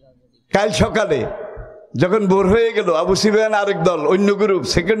কাল সকালে যখন ভোর হয়ে গেল, আবু সুফিয়ান আরেক দল, অন্য গ্রুপ,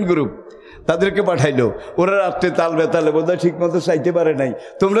 সেকেন্ড গ্রুপ, তাদেরকে পাঠাইলো। ওরা রাত্রে তাল বেতালে বোধহয় ঠিক মতো চাইতে পারে নাই,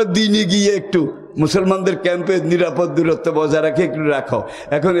 তোমরা দিনে গিয়ে একটু মুসলমানদের ক্যাম্পে নিরাপদ দূরত্ব বজায় রাখে একটু রাখো।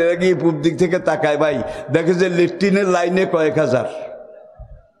 এখন এরা গিয়ে পূব দিক থেকে তাকায়, ভাই দেখে যে লেট্রিনের লাইনে কয়েক হাজার,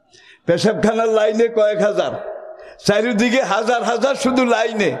 পেশাবখানার লাইনে কয়েক হাজার, চারিদিকে হাজার হাজার শুধু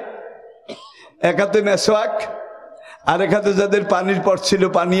লাইনে, এক হাতে মেসওয়াক, আরেক হাতে যাদের পানির পট ছিল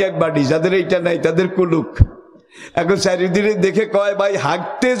পানি এক বাড়ি, যাদের এইটা নাই তাদের কুলুক। এখন চারিদিকে দেখে কয়, ভাই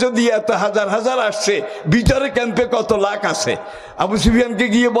হাঁটতে যদি এত হাজার হাজার আসছে, ভিতরে ক্যাম্পে কত লাখ আছে। আবু সুফিয়ানকে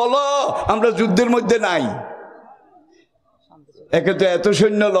গিয়ে বলো আমরা যুদ্ধের মধ্যে নাই, একে তো এত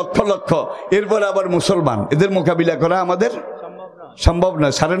সৈন্য লক্ষ লক্ষ, এরপর আবার মুসলমান, এদের মোকাবিলা করা আমাদের সম্ভব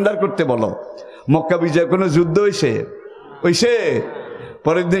নয়, সারেন্ডার করতে বলো। মক্কা বিজয় কোনো যুদ্ধ হইছে?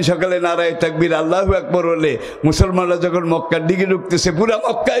 পরের দিন সকালে নারায়ে তাকবীর আল্লাহু আকবার বলে মুসলমানরা যখন মক্কার দিকে ঢুকতেছে, পুরা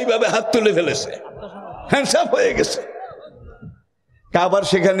মক্কা এইভাবে হাত তুলে ফেলেছে, হ্যান্ডসাপ হয়ে গেছে। আবার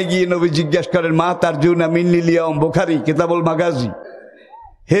সেখানে গিয়ে নবী জিজ্ঞাসা করেন, মা তারজুনা মিন লিয়াউম, বুখারী কিতাবুল মাগাজি,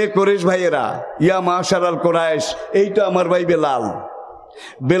 হে কুরাইশ ভাইয়েরা, ইয়া মাশারাল কুরাইশ, এই তো আমার ভাই বেলাল,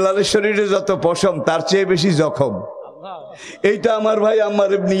 বেলালের শরীরে যত পশম তার চেয়ে বেশি জখম, এইটা আমার ভাই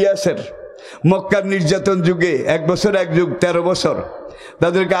আম্মার ইবনে ইয়াসির, মক্কার নির্যাতন যুগে 1 বছর 1 যুগ 13 বছর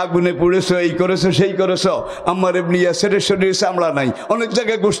তাদেরকে আগুনে পুড়েছো, এই করেছো সেই করেছো। আম্মার ইবনে ইয়াসিরের শরীরে চামড়া নাই, অনেক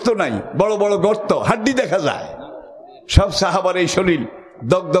জায়গায় গোশত নাই, বড় বড় গর্ত, হাড্ডি দেখা যায়। সব সাহাবার এই শরীর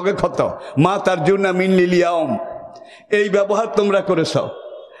দগদগে ক্ষত। মা তারজুনা মিন লিয়াউম, এই ব্যবহার তোমরা করেছ।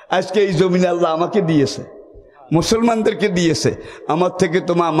 আজকে এই জমিন আল্লাহ আমাকে দিয়েছে, মুসলমানদেরকে দিয়েছে, আমার থেকে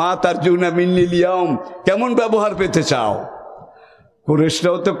তোমার মা তারজুনা মিন লিয়াউম কেমন ব্যবহার পেতে চাও?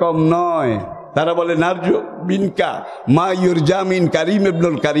 কুরাইশরাও তো কম নয়, তারা বলে নারজু বিনকা মা ইউরজা মিন কারিম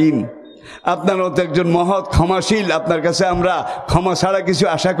ইবনুল কারিম, আপনার মতো একজন মহৎ ক্ষমাশীল, আপনার কাছে আমরা ক্ষমা ছাড়া কিছু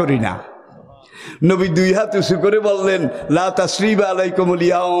আশা করি না। নবী দুই হাত উঁচু করে বললেন, লা তাসরিবা আলাইকুমুল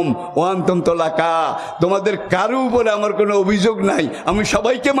ইয়াউম ওয়া আনতুম তুলাকা, তোমাদের কারো উপরে আমার কোনো অভিযোগ নাই, আমি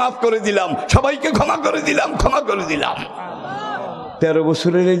সবাইকে মাফ করে দিলাম, সবাইকে ক্ষমা করে দিলাম, ক্ষমা করে দিলাম। 13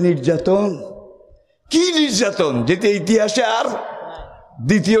 বছরের এই নির্যাতন, কি নির্যাতন, যেতে ইতিহাসে আর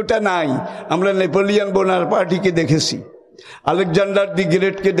দ্বিতীয়টা নাই। আমরা নেপোলিয়ন বোনাপার্টিকে দেখেছি, আলেকজান্ডার দি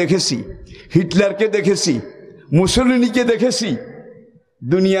গ্রেটকে দেখেছি, হিটলারকে দেখেছি, মুসোলিনিকে দেখেছি।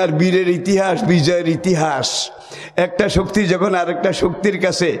 দুনিয়ার বীরের ইতিহাস, বিজয়ের ইতিহাস। একটা শক্তি যখন আরেকটা শক্তির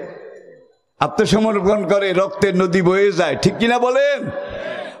কাছে আত্মসমর্পণ করে, রক্তের নদী বয়ে যায়, ঠিক কিনা বলেন?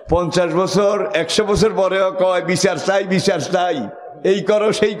 50 বছর 100 বছর পরেও কয় বিচার চাই, বিচার চাই, এই করো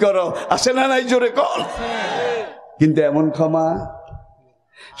সেই করো, আসে না নাই জোরে কর। কিন্তু এমন ক্ষমা,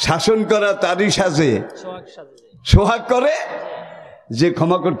 শাসন করা তারই সাজে, সোহাগ করে যে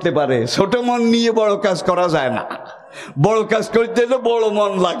ক্ষমা করতে পারে। ছোট মন নিয়ে বড় কাজ করা যায় না, বড় কাজ করতে হলে বড়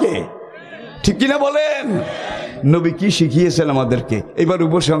মন লাগে, ঠিক কিনা বলেন? নবী কি শিখিয়েছেন আমাদেরকে? এবার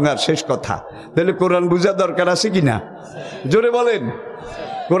উপসংহার, শেষ কথা। তাহলে কোরআন বুঝা দরকার আছে কিনা? জোরে বলেন।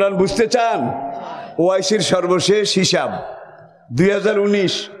 কোরআন বুঝতে চান? ওআইসির সর্বশেষ হিসাব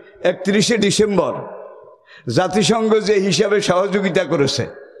 2019 31শে ডিসেম্বর জাতিসংঘ যে হিসাবে সহযোগিতা করেছে,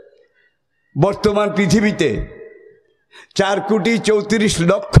 বর্তমান পৃথিবীতে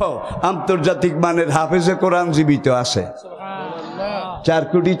 4,34,00,000 আন্তর্জাতিক মানের হাফেজে কোরআন জীবিত আছে।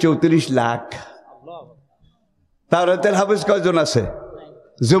 4,34,00,000। তাওরাতের হাফেজ কয়জন আছে?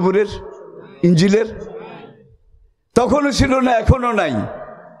 জবুরের, ইঞ্জিলের? তখনও ছিল না, এখনো নাই।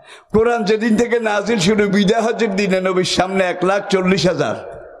 কোরআন যেদিন থেকে নাজিল শুরু, বিদায় হজের দিনে নবীর সামনে 1,40,000।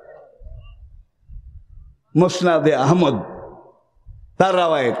 মুসনাদে আহমদ তার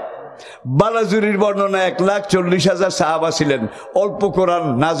রাওয়ায়েত, বালাজুরির বর্ণনা 1,40,000 সাহাবা ছিলেন। অল্প কোরআন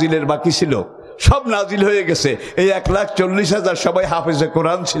নাজিলের বাকি ছিল, সব নাজিল হয়ে গেছে। এই 1,40,000 সবাই হাফেজে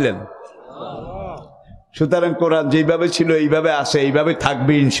কোরআন ছিলেন। সুতরাং কোরআন যেইভাবে ছিল এইভাবে আছে, এইভাবে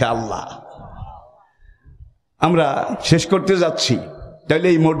থাকবে ইনশাআল্লাহ। আমরা শেষ করতে যাচ্ছি। তাহলে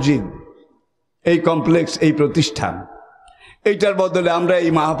এই মসজিদ, এই কমপ্লেক্স, এই প্রতিষ্ঠান, এইটার বদলে আমরা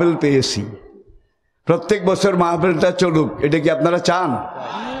এই মাহফিল পেয়েছি। প্রত্যেক বছর মাহফিলটা চলুক, এটা কি আপনারা চান?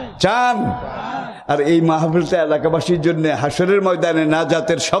 চান? আর এই মাহফিলটা এলাকাবাসীর জন্য হাসরের ময়দানে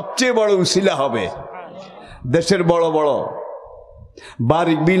নাজাতের সবচেয়ে বড় উসিলা হবে। দেশের বড় বড়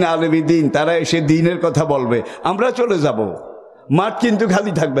বারিক বিন আলেমী দিন, তারা এসে দিনের কথা বলবে, আমরা চলে যাব। মাঠ কিন্তু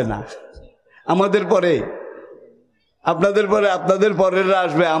খালি থাকবে না। আমাদের পরে আপনাদের পরে আপনাদের পরেররা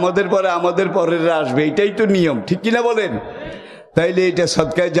আসবে, আমাদের পরে আমাদের পরেররা আসবে, এটাই তো নিয়ম, ঠিক কিনা বলেন? তাইলে এটা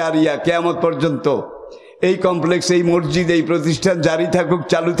সদকায়ে জারিয়া, কিয়ামত পর্যন্ত এই কমপ্লেক্স, এই মসজিদ, এই প্রতিষ্ঠান জারি থাকুক,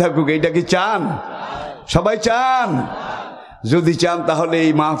 চালু থাকুক। এইটা কি চান? সবাই চান? যদি চান তাহলে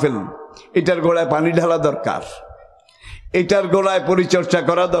এই মাহফিল, এটার গোড়ায় পানি ঢালা দরকার, এটার গোড়ায় পরিচর্যা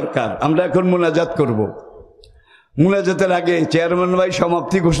করা দরকার। আমরা এখন মুনাজাত করব। মুনাজাতের আগে চেয়ারম্যান ভাই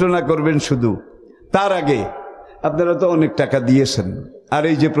সমাপ্তি ঘোষণা করবেন। শুধু তার আগে আপনারা তো অনেক টাকা দিয়েছেন, আর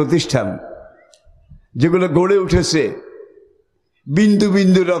এই যে প্রতিষ্ঠান যেগুলো গড়ে উঠেছে, বিন্দু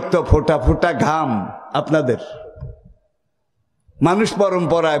বিন্দু রক্ত, ফোঁটা ফোঁটা ঘাম আপনাদের, মানুষ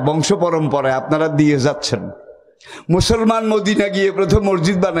পরম্পরায়, বংশ পরম্পরায় আপনারা দিয়ে যাচ্ছেন। মুসলমান মদিনা গিয়ে প্রথম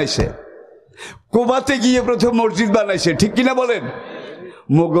মসজিদ বানাইছে, কোবাতে গিয়ে প্রথম মসজিদ বানাইছে, ঠিক কিনা বলেন?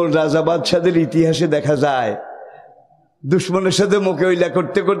 মোগল রাজা বাদশাদের ইতিহাসে দেখা যায় দুশ্মনের সাথে মোকাবিলা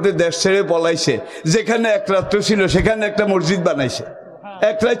করতে করতে দেশ ছেড়ে পলাইছে। যেখানে এক রাত্র ছিল সেখানে একটা মসজিদ বানাইছে,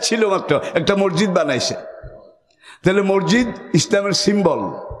 এক রাত ছিল মাত্র, একটা মসজিদ বানাইছে। তাহলে মসজিদ ইসলামের সিম্বল।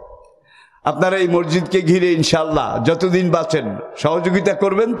 আপনারা এই মসজিদকে ঘিরে ইনশাআল্লাহ যতদিন বাঁচেন সহযোগিতা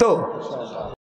করবেন তো?